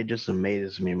scan and it just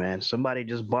amazes me, man. Somebody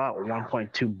just bought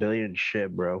 1.2 billion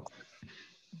shit, bro.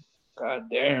 God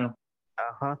damn.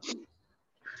 Uh huh.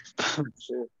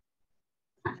 Shit.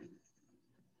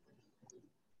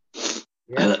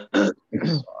 Yeah.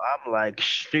 So I'm like,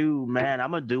 shoot, man.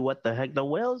 I'm gonna do what the heck the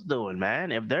whale's doing,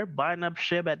 man. If they're buying up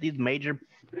shit at these major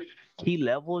key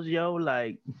levels, yo,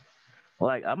 like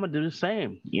I'm gonna do the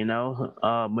same.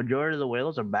 Majority of the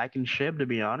whales are backing ship. To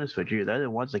be honest with you, they're the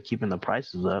ones that keeping the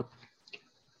prices up.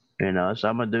 So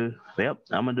I'm gonna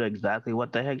do exactly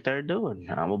what the heck they're doing.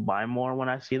 I'm gonna buy more when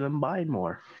I see them buying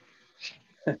more.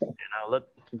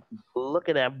 Look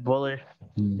at that bullet.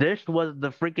 This was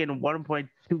the freaking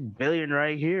 1.2 billion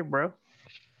right here, bro.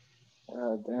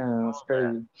 God damn, that's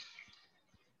crazy.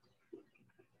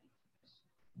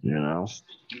 Yeah,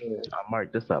 I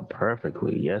marked this up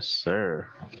perfectly. Yes, sir.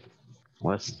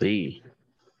 Let's see.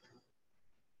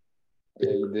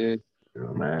 yeah, you did.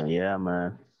 Oh, man, yeah,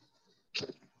 man.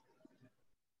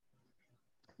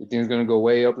 You think it's gonna go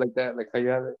way up like that, like how you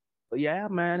have it? But yeah,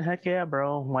 man. Heck yeah,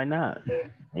 bro. Why not?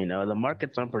 The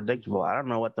market's unpredictable. I don't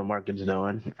know what the market's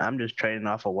doing. I'm just trading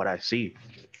off of what I see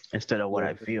instead of what Yeah.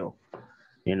 I feel.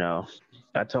 You know,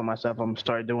 I told myself I'm gonna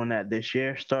start doing that this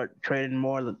year. Start trading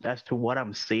more as to what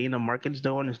I'm seeing the market's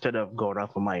doing instead of going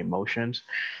off of my emotions.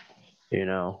 It's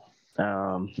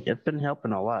been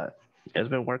helping a lot. It's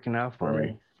been working out for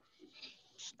me.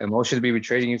 Emotions be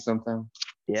betraying you sometimes.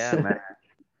 Yeah, man.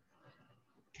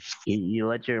 You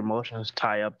let your emotions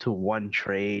tie up to one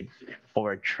trade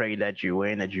or a trade that you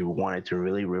win that you wanted to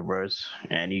really reverse,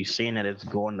 and you seen that it's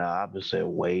going the opposite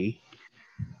way.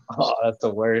 Oh, that's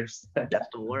the worst. That's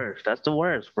the worst. That's the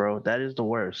worst, bro. That is the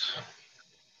worst.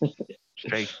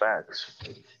 Straight facts.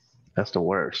 That's the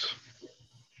worst.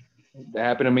 That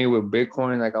happened to me with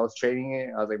Bitcoin. Like I was trading it.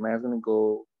 I was like, man, it's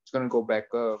gonna go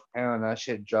back up. And that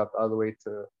shit dropped all the way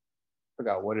to, I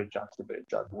forgot what it dropped to, but it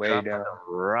dropped way Drop down. like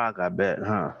a rock, I bet,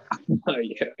 huh?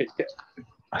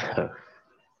 Yeah.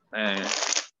 Man.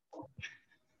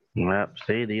 Yep.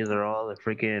 See, these are all the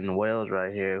freaking whales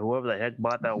right here. Whoever the heck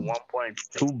bought that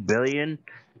 1.2 billion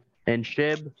in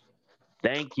SHIB,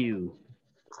 thank you.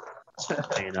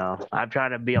 I'm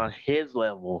trying to be on his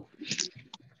level.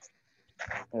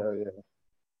 Hell yeah.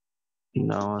 You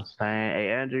know what I'm saying?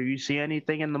 Hey, Andrew, you see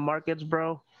anything in the markets,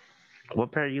 bro?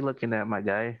 What pair are you looking at, my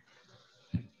guy?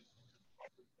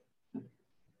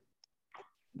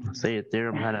 See,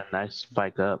 Ethereum had a nice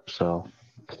spike up, so.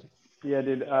 Yeah,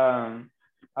 dude.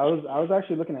 I was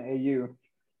actually looking at AU.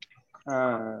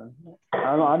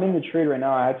 I'm in the trade right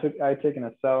now. I had taken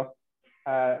a sell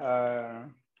at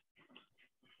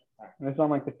it's on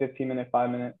like the 15-minute,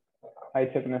 5-minute. I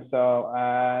had taken a sell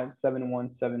at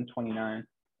 71729.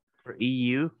 For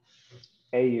EU?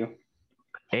 AU.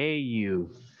 AU.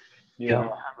 Yeah. Yo,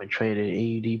 I haven't traded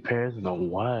AUD pairs in a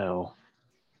while.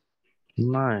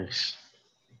 Nice.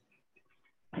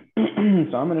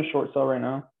 So I'm in a short sell right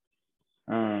now.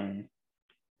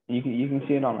 You can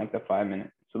see it on like the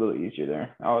 5-minute. It's a little easier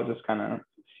there. I was just kind of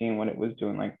seeing what it was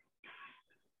doing like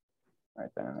right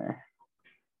then and there.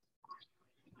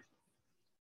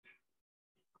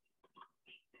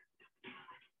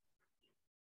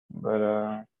 But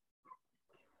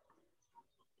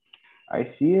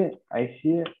I see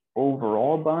it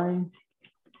overall buying.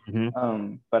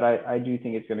 Mm-hmm. But I do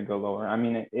think it's gonna go lower. I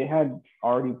mean, it had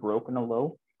already broken a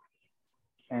low,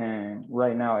 and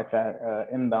right now it's at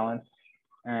imbalance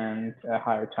and a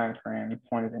higher time frame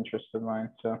point of interest of mine.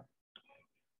 So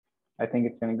I think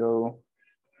it's gonna go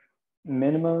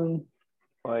minimum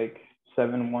like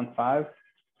 715,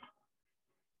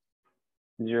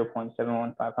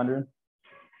 0.71500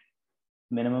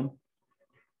 minimum.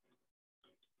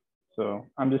 So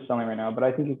I'm just selling right now, but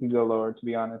I think it could go lower, to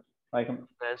be honest. Like,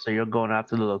 So you're going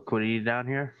after the liquidity down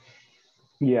here?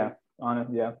 yeah, honest,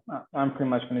 yeah. I'm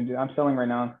pretty much gonna do. I'm selling right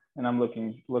now, and I'm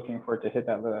looking for it to hit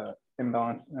that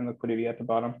imbalance and liquidity at the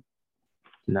bottom.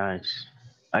 Nice.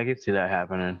 I can see that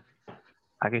happening.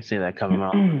 I can see that coming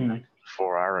out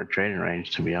 4-hour trading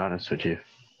range, to be honest with you.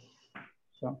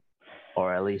 So,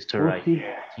 or at least to we'll like see.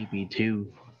 TP2.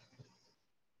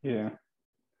 Yeah.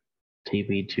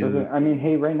 TP2. I mean,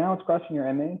 hey, right now it's crossing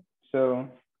your MA, so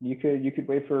you could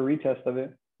wait for a retest of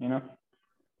it, Yeah.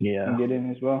 and get in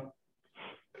as well.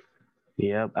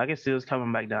 Yeah, I can see this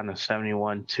coming back down to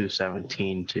 71 to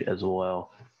 17 as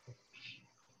well.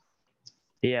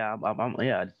 Yeah,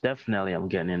 yeah, definitely I'm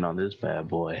getting in on this bad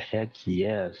boy. Heck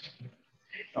yes.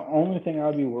 The only thing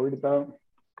I'd be worried about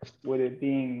with it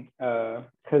being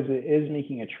because it is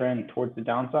making a trend towards the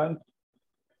downside.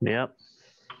 Yep.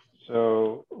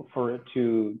 So for it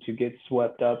to get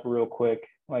swept up real quick,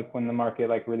 like when the market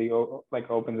like really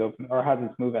opens open or has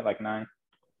its move at like 9.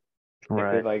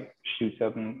 Right. If it like shoots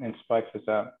up and spikes us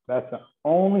up, that's the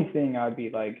only thing I'd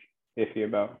be like iffy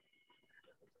about.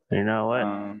 You know what?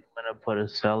 I'm gonna put a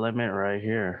sell limit right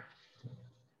here.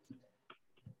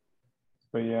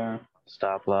 But yeah.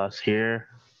 Stop loss here.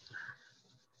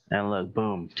 And look,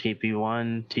 boom,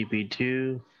 TP1,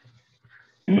 TP2,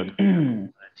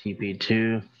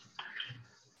 TP2.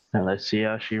 And let's see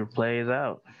how she plays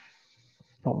out.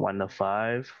 From 1 to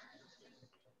 5.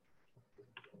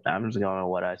 I'm just going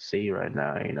with what I see right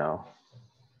now, you know.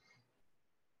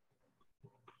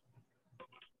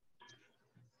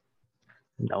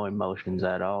 No emotions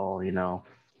at all, you know.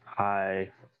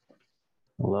 High,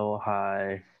 low,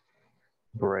 high,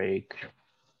 break.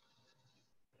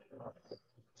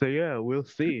 So yeah, we'll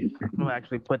see. I'll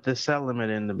actually put the sell limit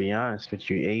in, to be honest with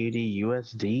you. AUD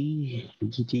USD,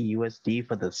 GT USD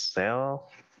for the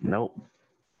sell. Nope.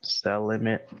 Sell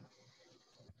limit.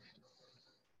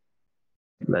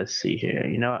 Let's see here.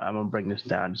 You know what? I'm gonna bring this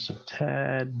down just a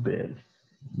tad bit,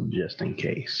 just in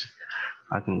case.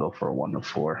 I can go for a 1 to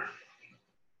 4.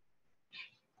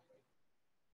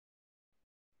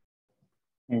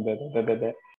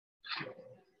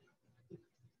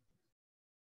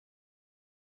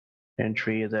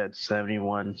 Entry is at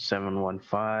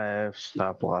 71,715.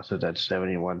 Stop loss is at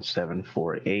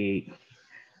 71,748.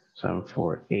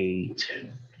 748.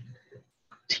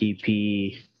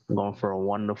 TP, I'm going for a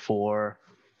 1 to 4,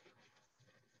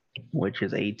 which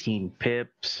is 18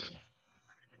 pips.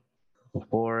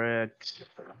 Forex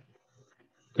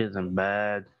isn't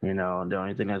bad. You know, the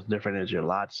only thing that's different is your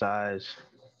lot size.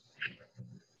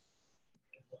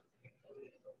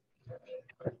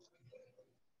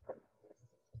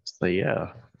 So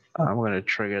yeah, I'm gonna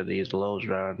trigger these lows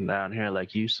down here,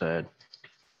 like you said.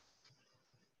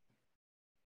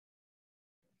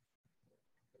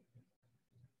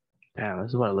 Damn, this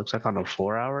is what it looks like on a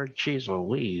 4-hour. Jeez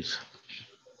Louise.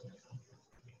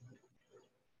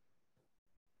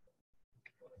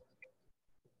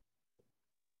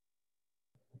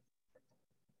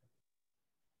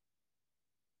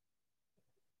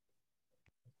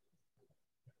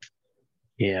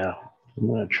 Yeah, I'm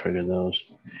gonna trigger those.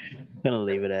 I'm gonna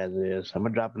leave it as is.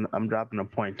 I'm dropping a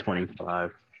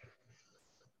 0.25.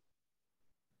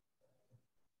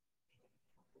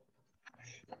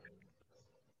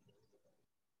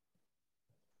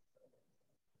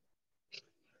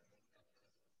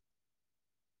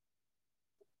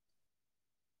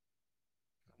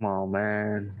 Come on,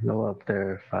 man. Go up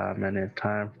there. 5-minute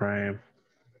time frame.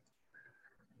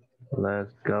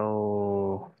 Let's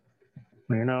go.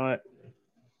 You know what?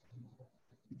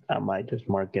 I might just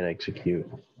mark it execute.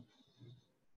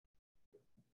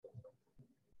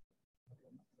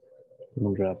 I'm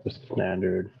gonna drop the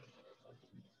standard.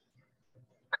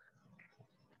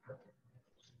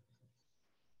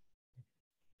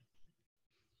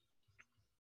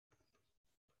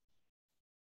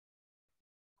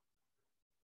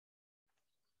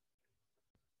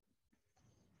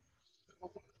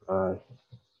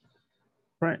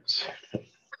 Prince.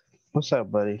 What's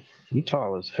up, buddy? You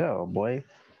tall as hell, boy.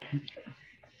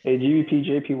 A GBP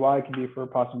JPY could be for a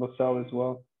possible sell as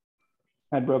well.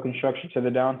 Had broken structure to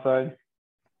the downside.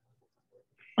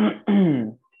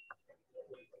 So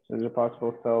there's a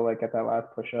possible sell like at that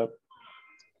last push up.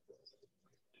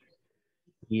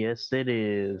 Yes, it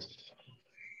is.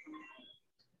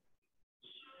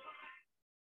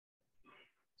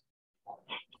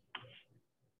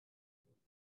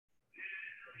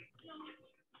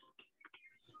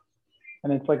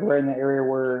 And it's like right in the area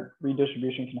where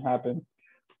redistribution can happen.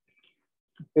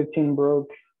 15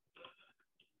 broke,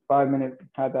 5 minutes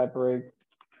had that break.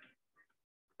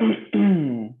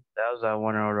 That was that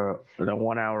 1 hour, the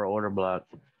 1 hour order block.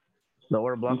 The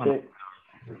order block.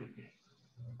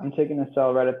 I'm taking a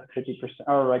sell right at the 50%,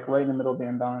 or like right in the middle of the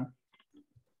imbalance.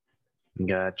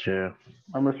 Gotcha.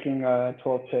 I'm risking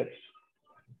 12 pips.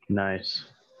 Nice.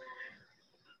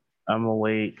 I'm gonna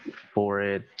wait for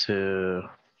it to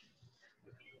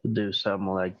do something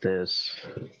like this.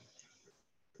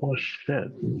 Oh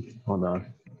shit. Hold on.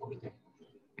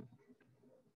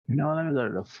 You know, let me go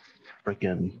to the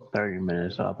freaking 30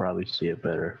 minutes. I'll probably see it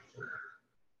better.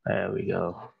 There we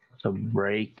go. So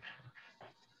break.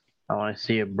 I want to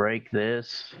see it break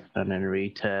this and then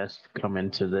retest, come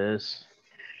into this.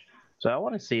 So I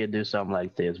want to see it do something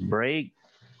like this. Break,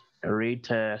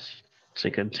 retest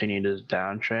to continue this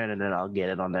downtrend, and then I'll get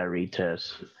it on that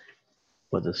retest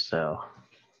with a sell.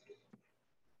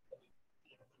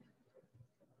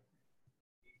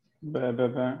 Bet.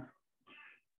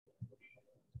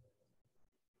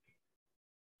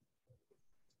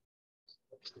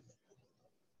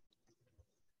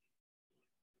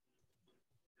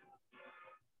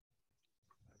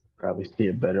 Probably see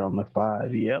it better on the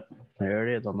 5. Yep, there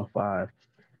it is on the 5.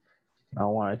 I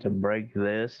want it to break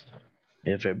this.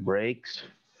 If it breaks,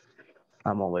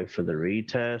 I'm gonna wait for the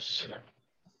retest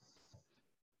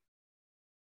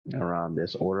around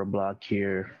this order block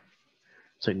here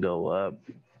to go up.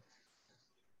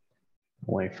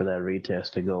 Wait for that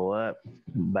retest to go up,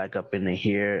 back up into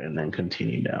here, and then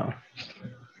continue down.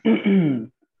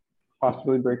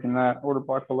 Possibly breaking that order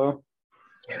block below.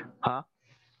 Huh?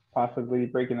 Possibly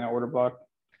breaking that order block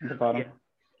at the bottom.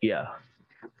 Yeah.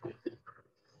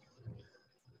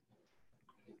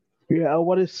 Yeah, I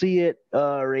want to see it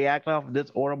react off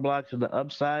this order block to the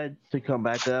upside to come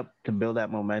back up to build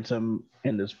that momentum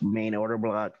in this main order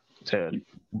block to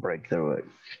break through it.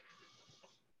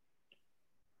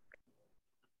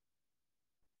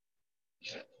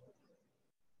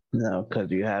 No,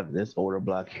 because you have this order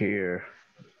block here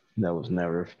that was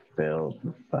never filled.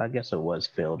 I guess it was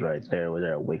filled right there where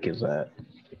that wick is at.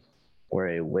 Where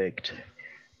it wicked.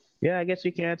 Yeah, I guess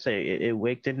you can say it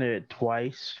wicked into it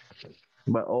twice.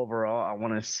 But overall, I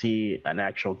want to see an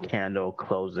actual candle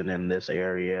closing in this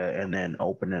area and then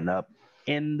opening up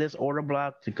in this order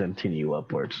block to continue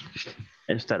upwards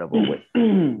instead of a wick.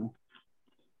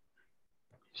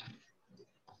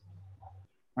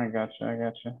 I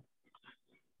gotcha.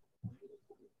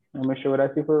 Let me show what I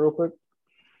see for it real quick.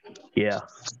 Yeah.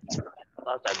 I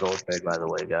love that gold peg, by the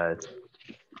way, guys.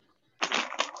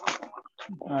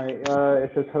 All right.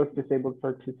 It says host disabled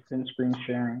participant screen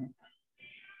sharing.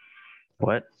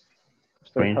 What?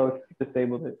 So host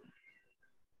disabled it.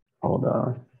 Hold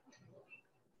on.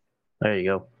 There you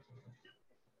go.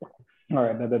 All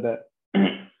right. That.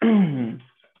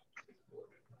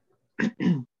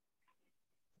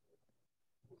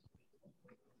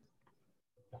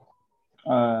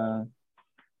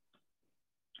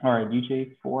 All right,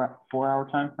 DJ, four hour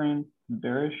time frame,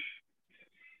 bearish,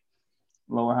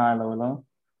 lower high, lower low.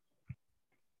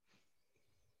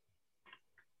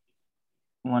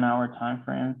 1 hour time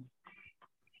frame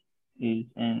is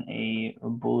in a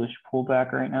bullish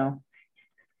pullback right now.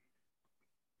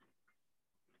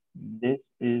 This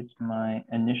is my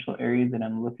initial area that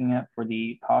I'm looking at for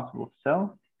the possible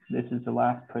sell. This is the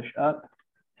last push up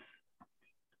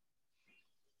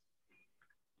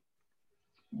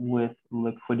with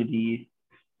liquidity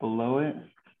below it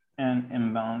and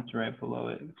imbalance right below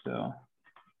it. So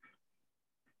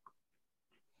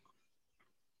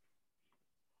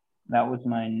that was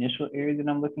my initial area that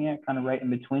I'm looking at, kind of right in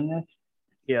between this.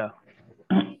 Yeah.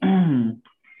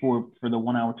 for the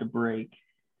 1 hour to break.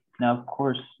 Now, of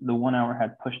course, the 1 hour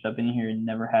had pushed up in here and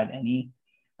never had any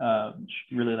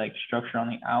really like structure on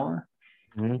the hour.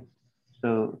 Mm-hmm.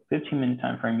 So 15-minute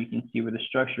time frame, you can see where the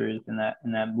structure is in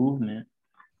that movement.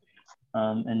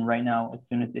 And right now, as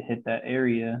soon as it hit that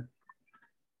area,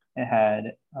 it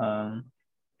had higher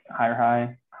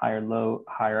high, higher low,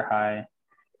 higher high,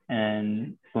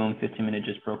 and boom, 15-minute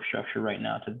just broke structure right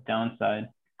now to the downside.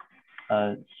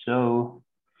 So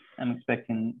I'm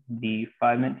expecting the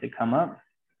 5-minute to come up,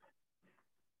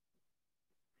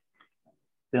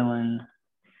 fill in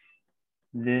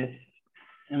this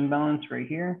imbalance right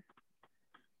here.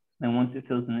 And once it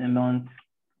fills in the imbalance,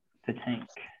 to tank.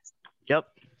 Yep.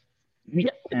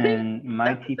 Yep. And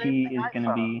my TP is going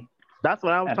to be that's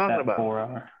what I was at talking that about. 4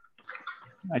 hour.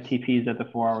 My TP is at the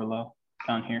 4 hour low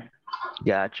down here.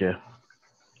 Gotcha.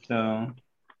 So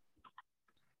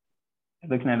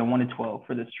looking at a 1 to 12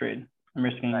 for this trade. I'm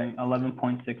risking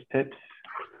 11.6 pips,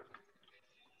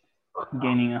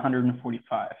 gaining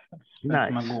 145. That's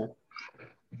Nice. my goal.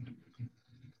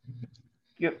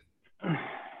 Yep.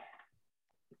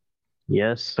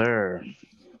 Yes, sir.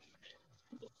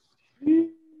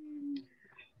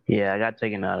 Yeah, I got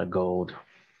taken out of gold.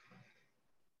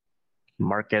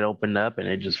 Market opened up and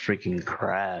it just freaking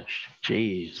crashed.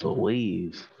 Jeez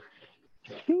Louise.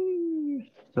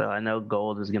 So I know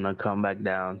gold is gonna come back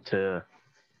down to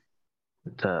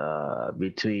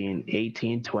between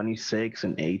 1826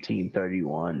 and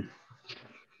 1831.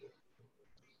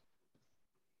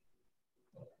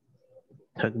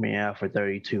 Took me out for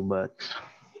 $32.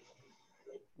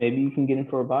 Maybe you can get in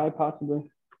for a buy, possibly.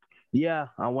 Yeah,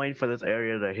 I'm waiting for this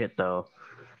area to hit though.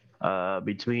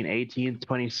 Between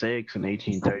 1826 and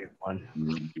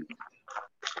 1831.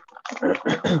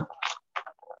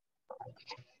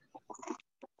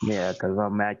 Yeah, because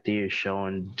our MACD is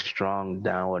showing strong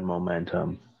downward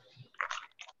momentum.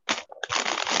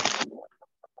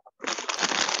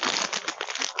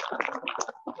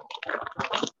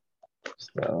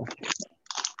 So.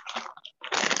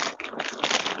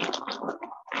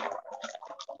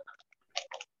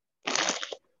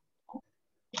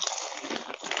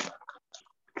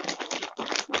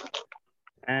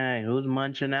 Dang, who's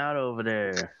munching out over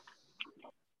there?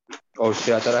 Oh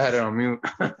shit! I thought I had it on mute.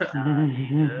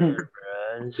 Bruh,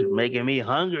 it's making me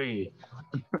hungry.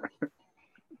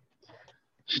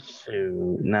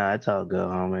 Shoot. Nah, it's all good,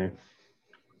 homie.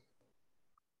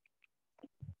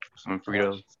 Some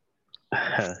Fritos.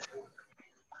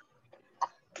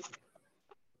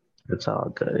 It's all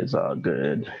good. It's all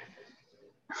good.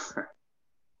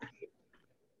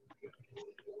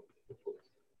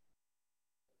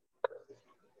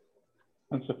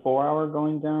 It's a 4 hour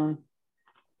going down.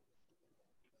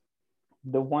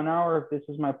 The 1 hour, if this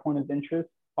is my point of interest,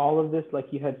 all of this, like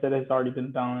you had said, has already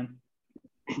been balanced.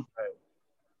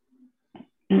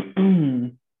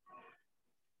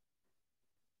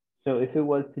 So if it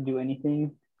was to do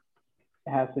anything,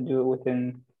 it has to do it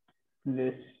within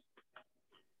this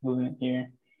movement here.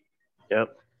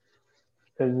 Yep.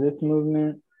 Because this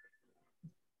movement,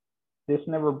 this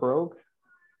never broke.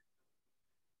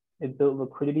 It built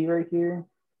liquidity right here.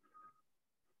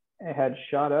 It had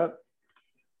shot up,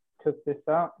 took this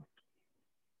out.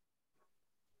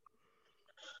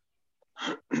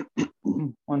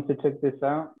 Once it took this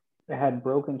out, it had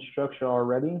broken structure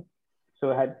already.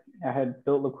 So I had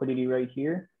built liquidity right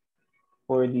here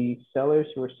for the sellers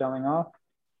who were selling off.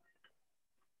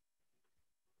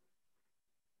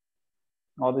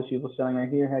 All these people selling right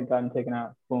here had gotten taken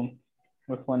out, boom,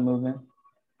 with one movement.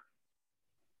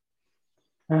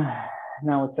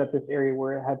 Now it's at this area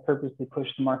where it had purposely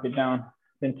pushed the market down,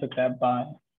 then took that buy.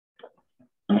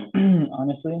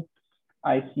 Honestly,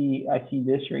 I see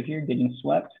this right here getting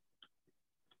swept.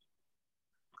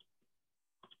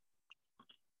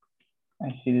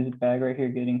 I see this bag right here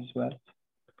getting swept.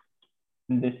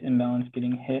 And this imbalance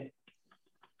getting hit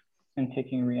and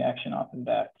taking reaction off of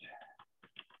that.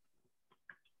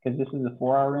 Because this is the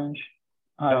 4 hour range.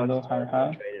 Higher low, higher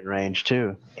high. Trading range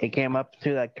too. It came up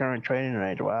to that current trading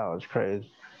range. Wow, it's crazy.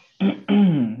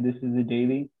 This is the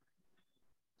daily.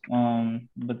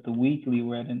 But the weekly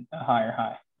we're at a higher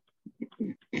high.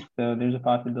 So there's a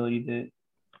possibility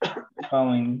that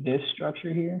following this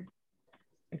structure here,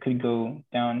 it could go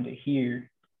down to here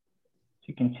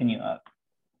to continue up.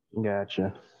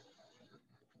 Gotcha.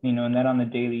 You know, and that on the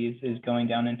daily is going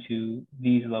down into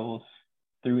these levels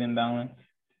through imbalance,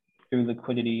 through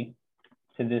liquidity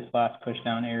to this last push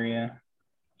down area.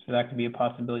 So that could be a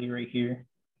possibility right here.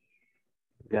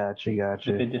 Gotcha.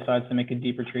 If it decides to make a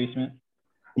deeper tracement.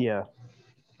 Yeah.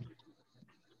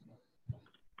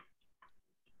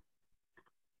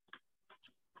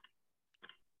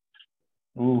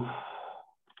 Ooh.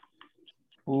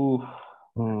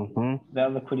 Mm-hmm.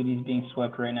 That liquidity is being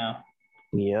swept right now.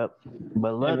 Yep.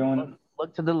 But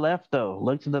look to the left though.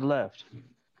 Look to the left.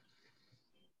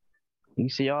 You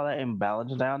see all that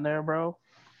imbalance down there, bro?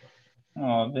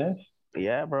 Oh, this?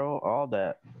 Yeah, bro. All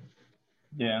that.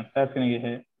 Yeah, that's gonna get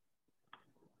hit.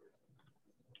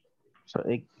 So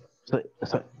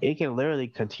it can literally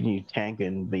continue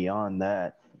tanking beyond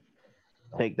that.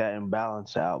 Take that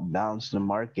imbalance out, balance the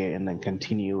market, and then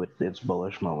continue with its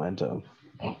bullish momentum.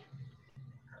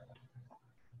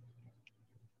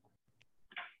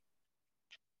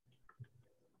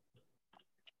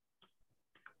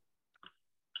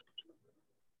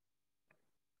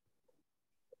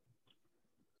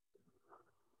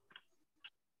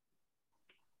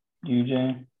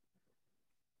 UJ.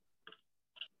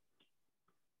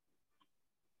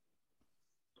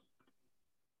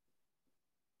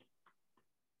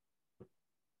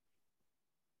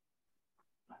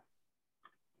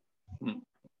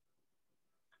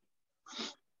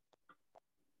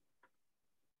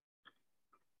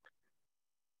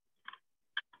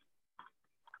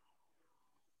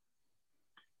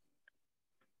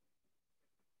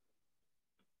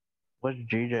 What's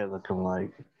GJ looking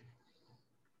like?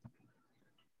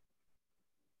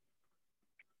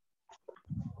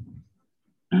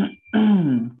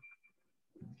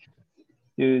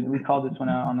 Dude, we called this one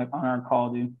out on our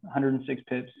call, dude. 106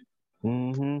 pips.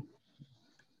 Mm-hmm.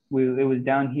 It was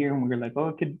down here, and we were like, oh,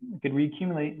 it could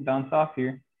reaccumulate and bounce off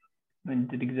here, and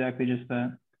did exactly just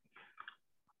that.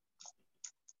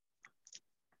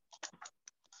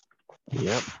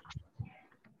 Yep.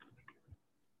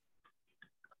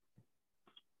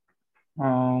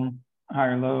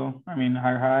 Higher low. I mean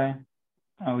higher high.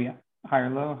 Oh yeah, higher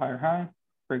low, higher high.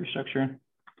 Break structure.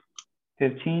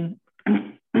 15.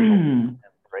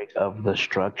 Break of the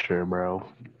structure, bro.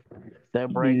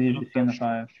 That break on the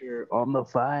 5. On the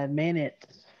 5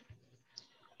 minutes.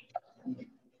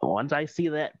 Once I see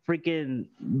that freaking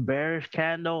bearish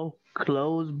candle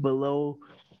close below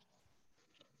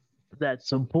that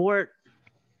support,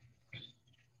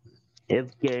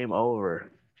 it's game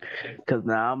over. Because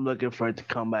now I'm looking for it to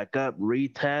come back up,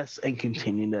 retest, and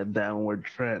continue that downward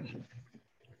trend.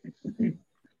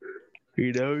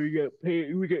 You know, we get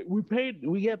paid. We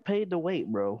get paid to wait,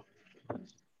 bro.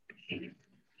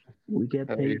 We get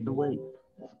Hell yeah. paid to wait.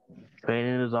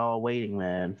 Trading is all waiting,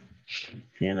 man.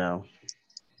 You know,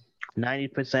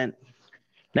 90%,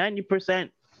 90%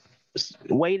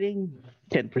 waiting,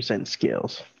 10%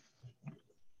 skills.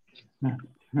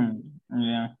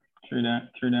 Yeah, true that.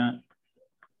 True that.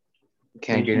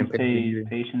 Can't get Patience pays.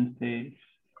 impatient. Patience pays.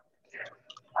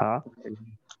 Huh?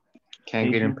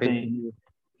 Can't get Patience pays. impatient.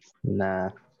 Nah.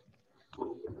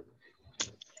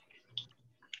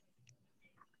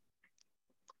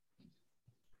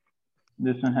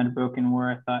 This one had broken where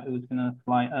I thought it was gonna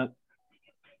fly up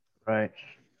Right.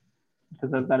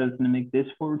 because I thought it was gonna make this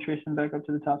forward tracing back up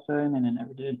to the top side, and it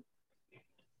never did.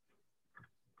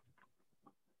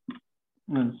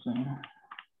 Let's see.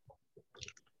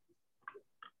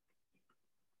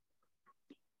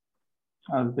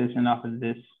 I was basing off of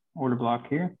this order block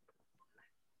here.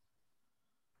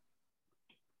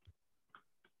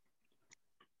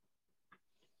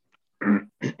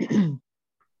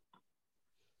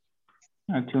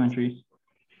 I have 2 entries.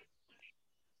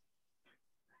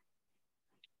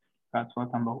 That's what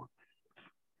I'm both.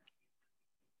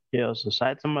 Yeah, so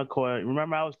Saitama coin.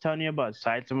 Remember I was telling you about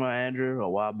Saitama, Andrew, a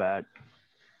while back?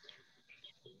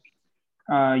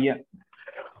 Yeah.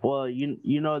 Well,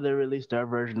 you know they released their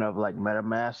version of like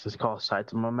MetaMask. It's called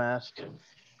Saitama Mask.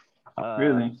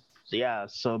 Really? Yeah.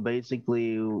 So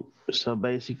basically,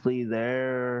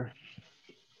 their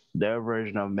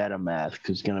version of MetaMask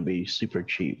is gonna be super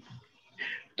cheap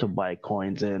to buy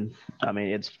coins in. I mean,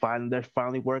 it's fine. They're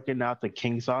finally working out the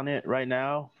kinks on it right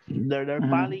now. They're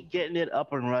finally getting it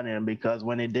up and running because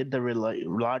when they did the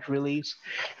launch release,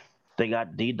 they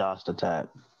got DDoS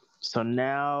attacked. So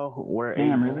now we're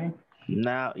Damn, able. really?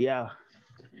 Now, yeah,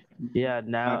 yeah.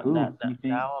 Now, Ooh, now, you think?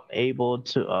 now I'm able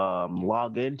to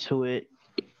log into it.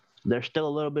 There's still a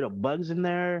little bit of bugs in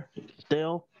there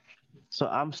still, so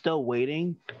I'm still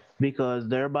waiting because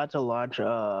they're about to launch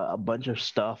a bunch of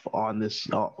stuff on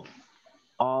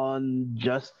on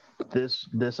just this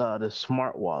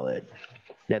smart wallet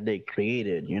that they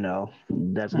created. You know,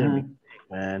 that's gonna be big,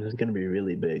 man. It's gonna be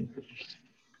really big.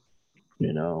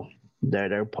 You know,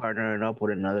 they're partnering up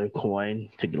with another coin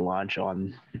to launch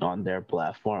on their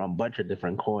platform. A bunch of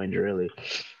different coins, really.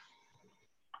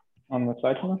 On the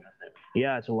side one?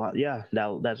 Yeah, it's a lot. Yeah,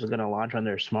 that's gonna launch on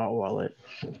their smart wallet.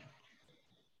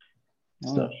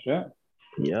 Oh, So, shit.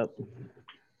 yep.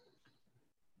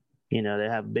 You know, they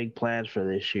have big plans for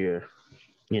this year.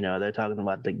 You know, they're talking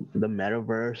about the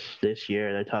metaverse this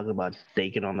year. They're talking about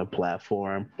staking on the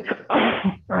platform.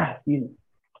 Damn,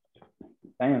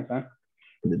 son.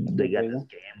 They got this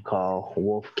game called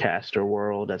Wolfcaster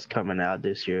World that's coming out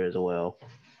this year as well.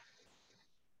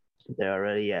 They're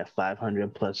already at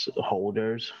 500 plus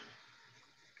holders.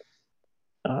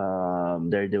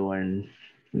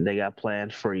 They got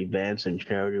plans for events and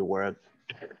charity work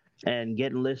and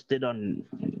getting listed on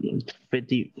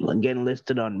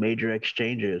major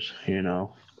exchanges, you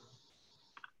know.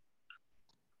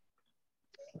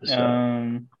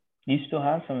 So, You still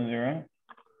have some of it, right?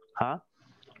 huh?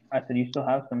 I said you still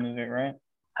have some of it, right?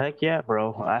 Heck yeah,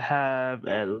 bro. I have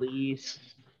at least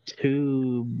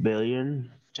 2 billion,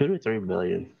 2 to 3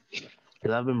 billion.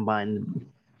 Because I've been buying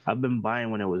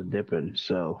when it was dipping,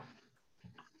 so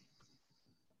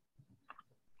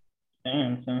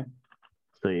Damn, son.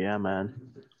 so yeah, man.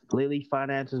 Lily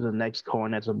Finance is the next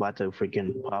coin that's about to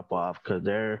freaking pop off because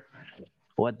they're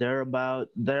about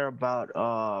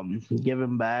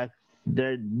giving back.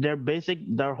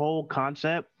 Their whole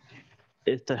concept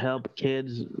is to help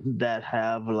kids that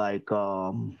have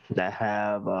some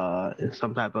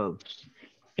type of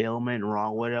ailment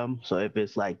wrong with them. So if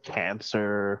it's like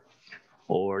cancer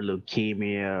or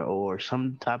leukemia or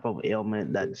some type of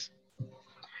ailment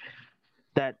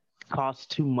that costs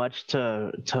too much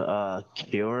to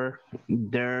cure,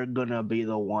 they're gonna be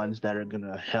the ones that are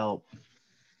gonna help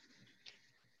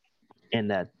in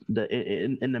the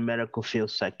medical field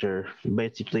sector,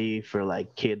 basically for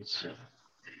like kids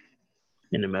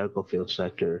in the medical field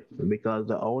sector, because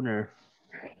the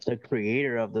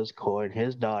creator of this coin,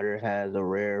 his daughter has a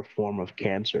rare form of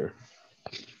cancer.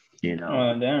 You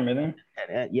know, Damn, really?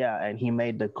 and he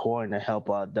made the coin to help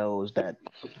out those that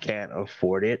can't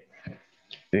afford it.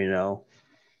 You know,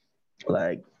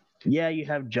 like yeah, you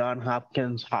have John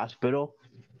Hopkins Hospital,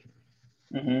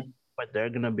 but they're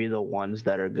gonna be the ones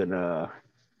that are gonna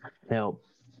help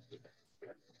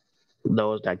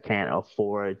those that can't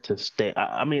afford to stay.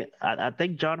 I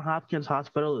think John Hopkins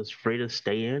Hospital is free to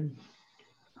stay in.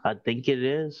 I think it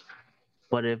is.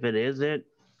 But if it isn't,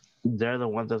 they're the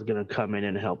ones that's gonna come in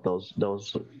and help those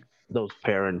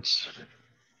parents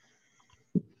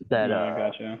that Yeah,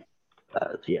 gotcha.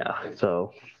 yeah.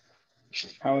 So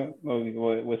How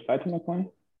was Saitama coin?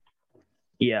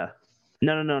 yeah.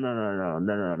 No.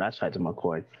 That's Saitama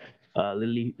Coin.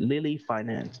 Lily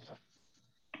Finance.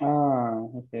 Ah,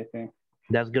 okay.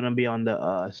 That's gonna be on the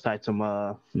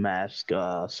Saitama Mask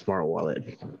smart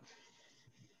wallet.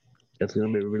 That's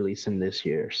gonna be releasing this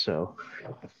year. So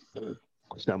I'm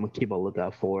gonna keep a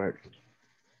lookout for it.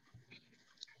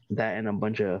 That and a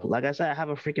bunch of, like I said, I have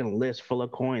a freaking list full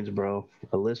of coins, bro.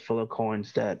 A list full of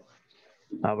coins that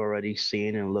I've already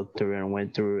seen and looked through and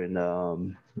went through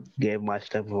and gave my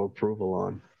stamp of approval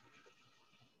on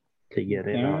to get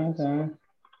in on. Okay.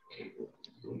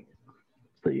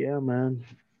 But yeah, man.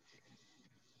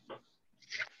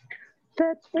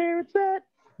 That's where it's at.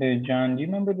 Hey, John, do you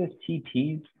remember this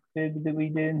TT bid that we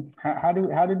did? How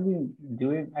did we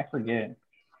do it? I forget.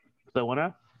 The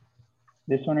winner?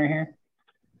 This one right here.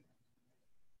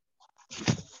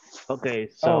 Okay,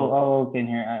 so okay,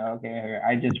 here. Okay, here.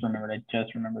 I just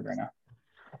remembered right now.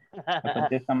 I put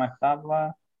this on my stop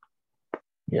loss,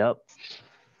 yep.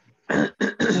 and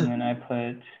then I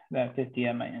put that 50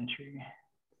 at my entry.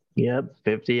 Yep,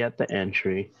 50 at the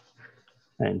entry.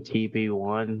 And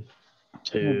TP1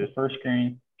 to the first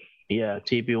screen. Yeah,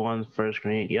 TP1's first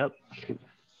screen. Yep.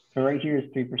 So right here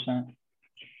is 3%.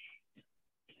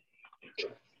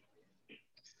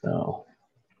 So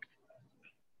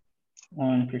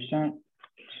 1%,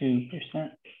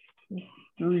 2%,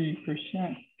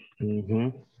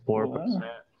 3%. 4%,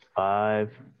 5.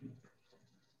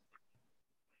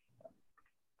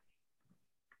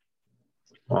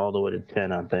 All the way to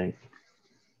 10, I think.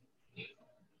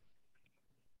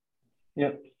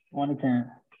 Yep, 1 to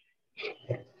 10.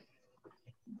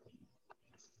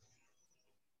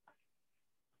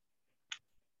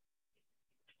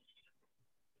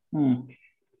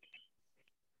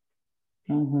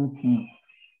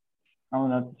 I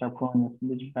would have to start pulling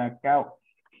this bitch back out.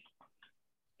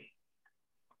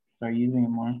 Start using it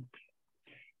more.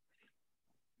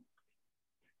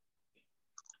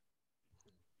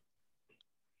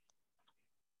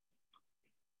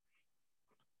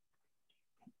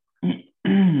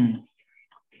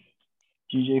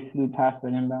 GJ flew past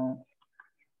that imbalance.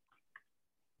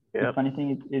 Yep. The funny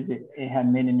thing is it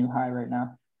had made a new high right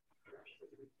now.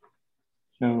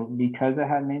 So because it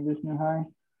had made this new high,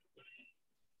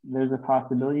 there's a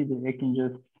possibility that it can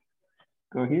just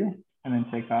go here and then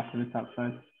take off to the top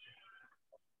side.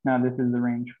 Now this is the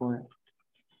range for it.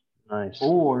 Nice.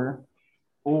 Or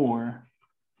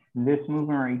this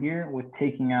movement right here was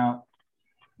taking out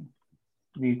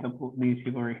these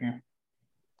people right here.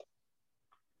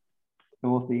 So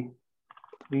we'll see.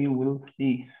 We will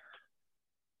see.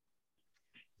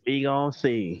 We gonna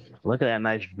see. Look at that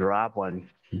nice drop on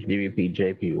GBP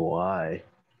JPY.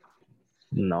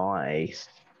 Nice.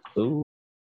 Ooh.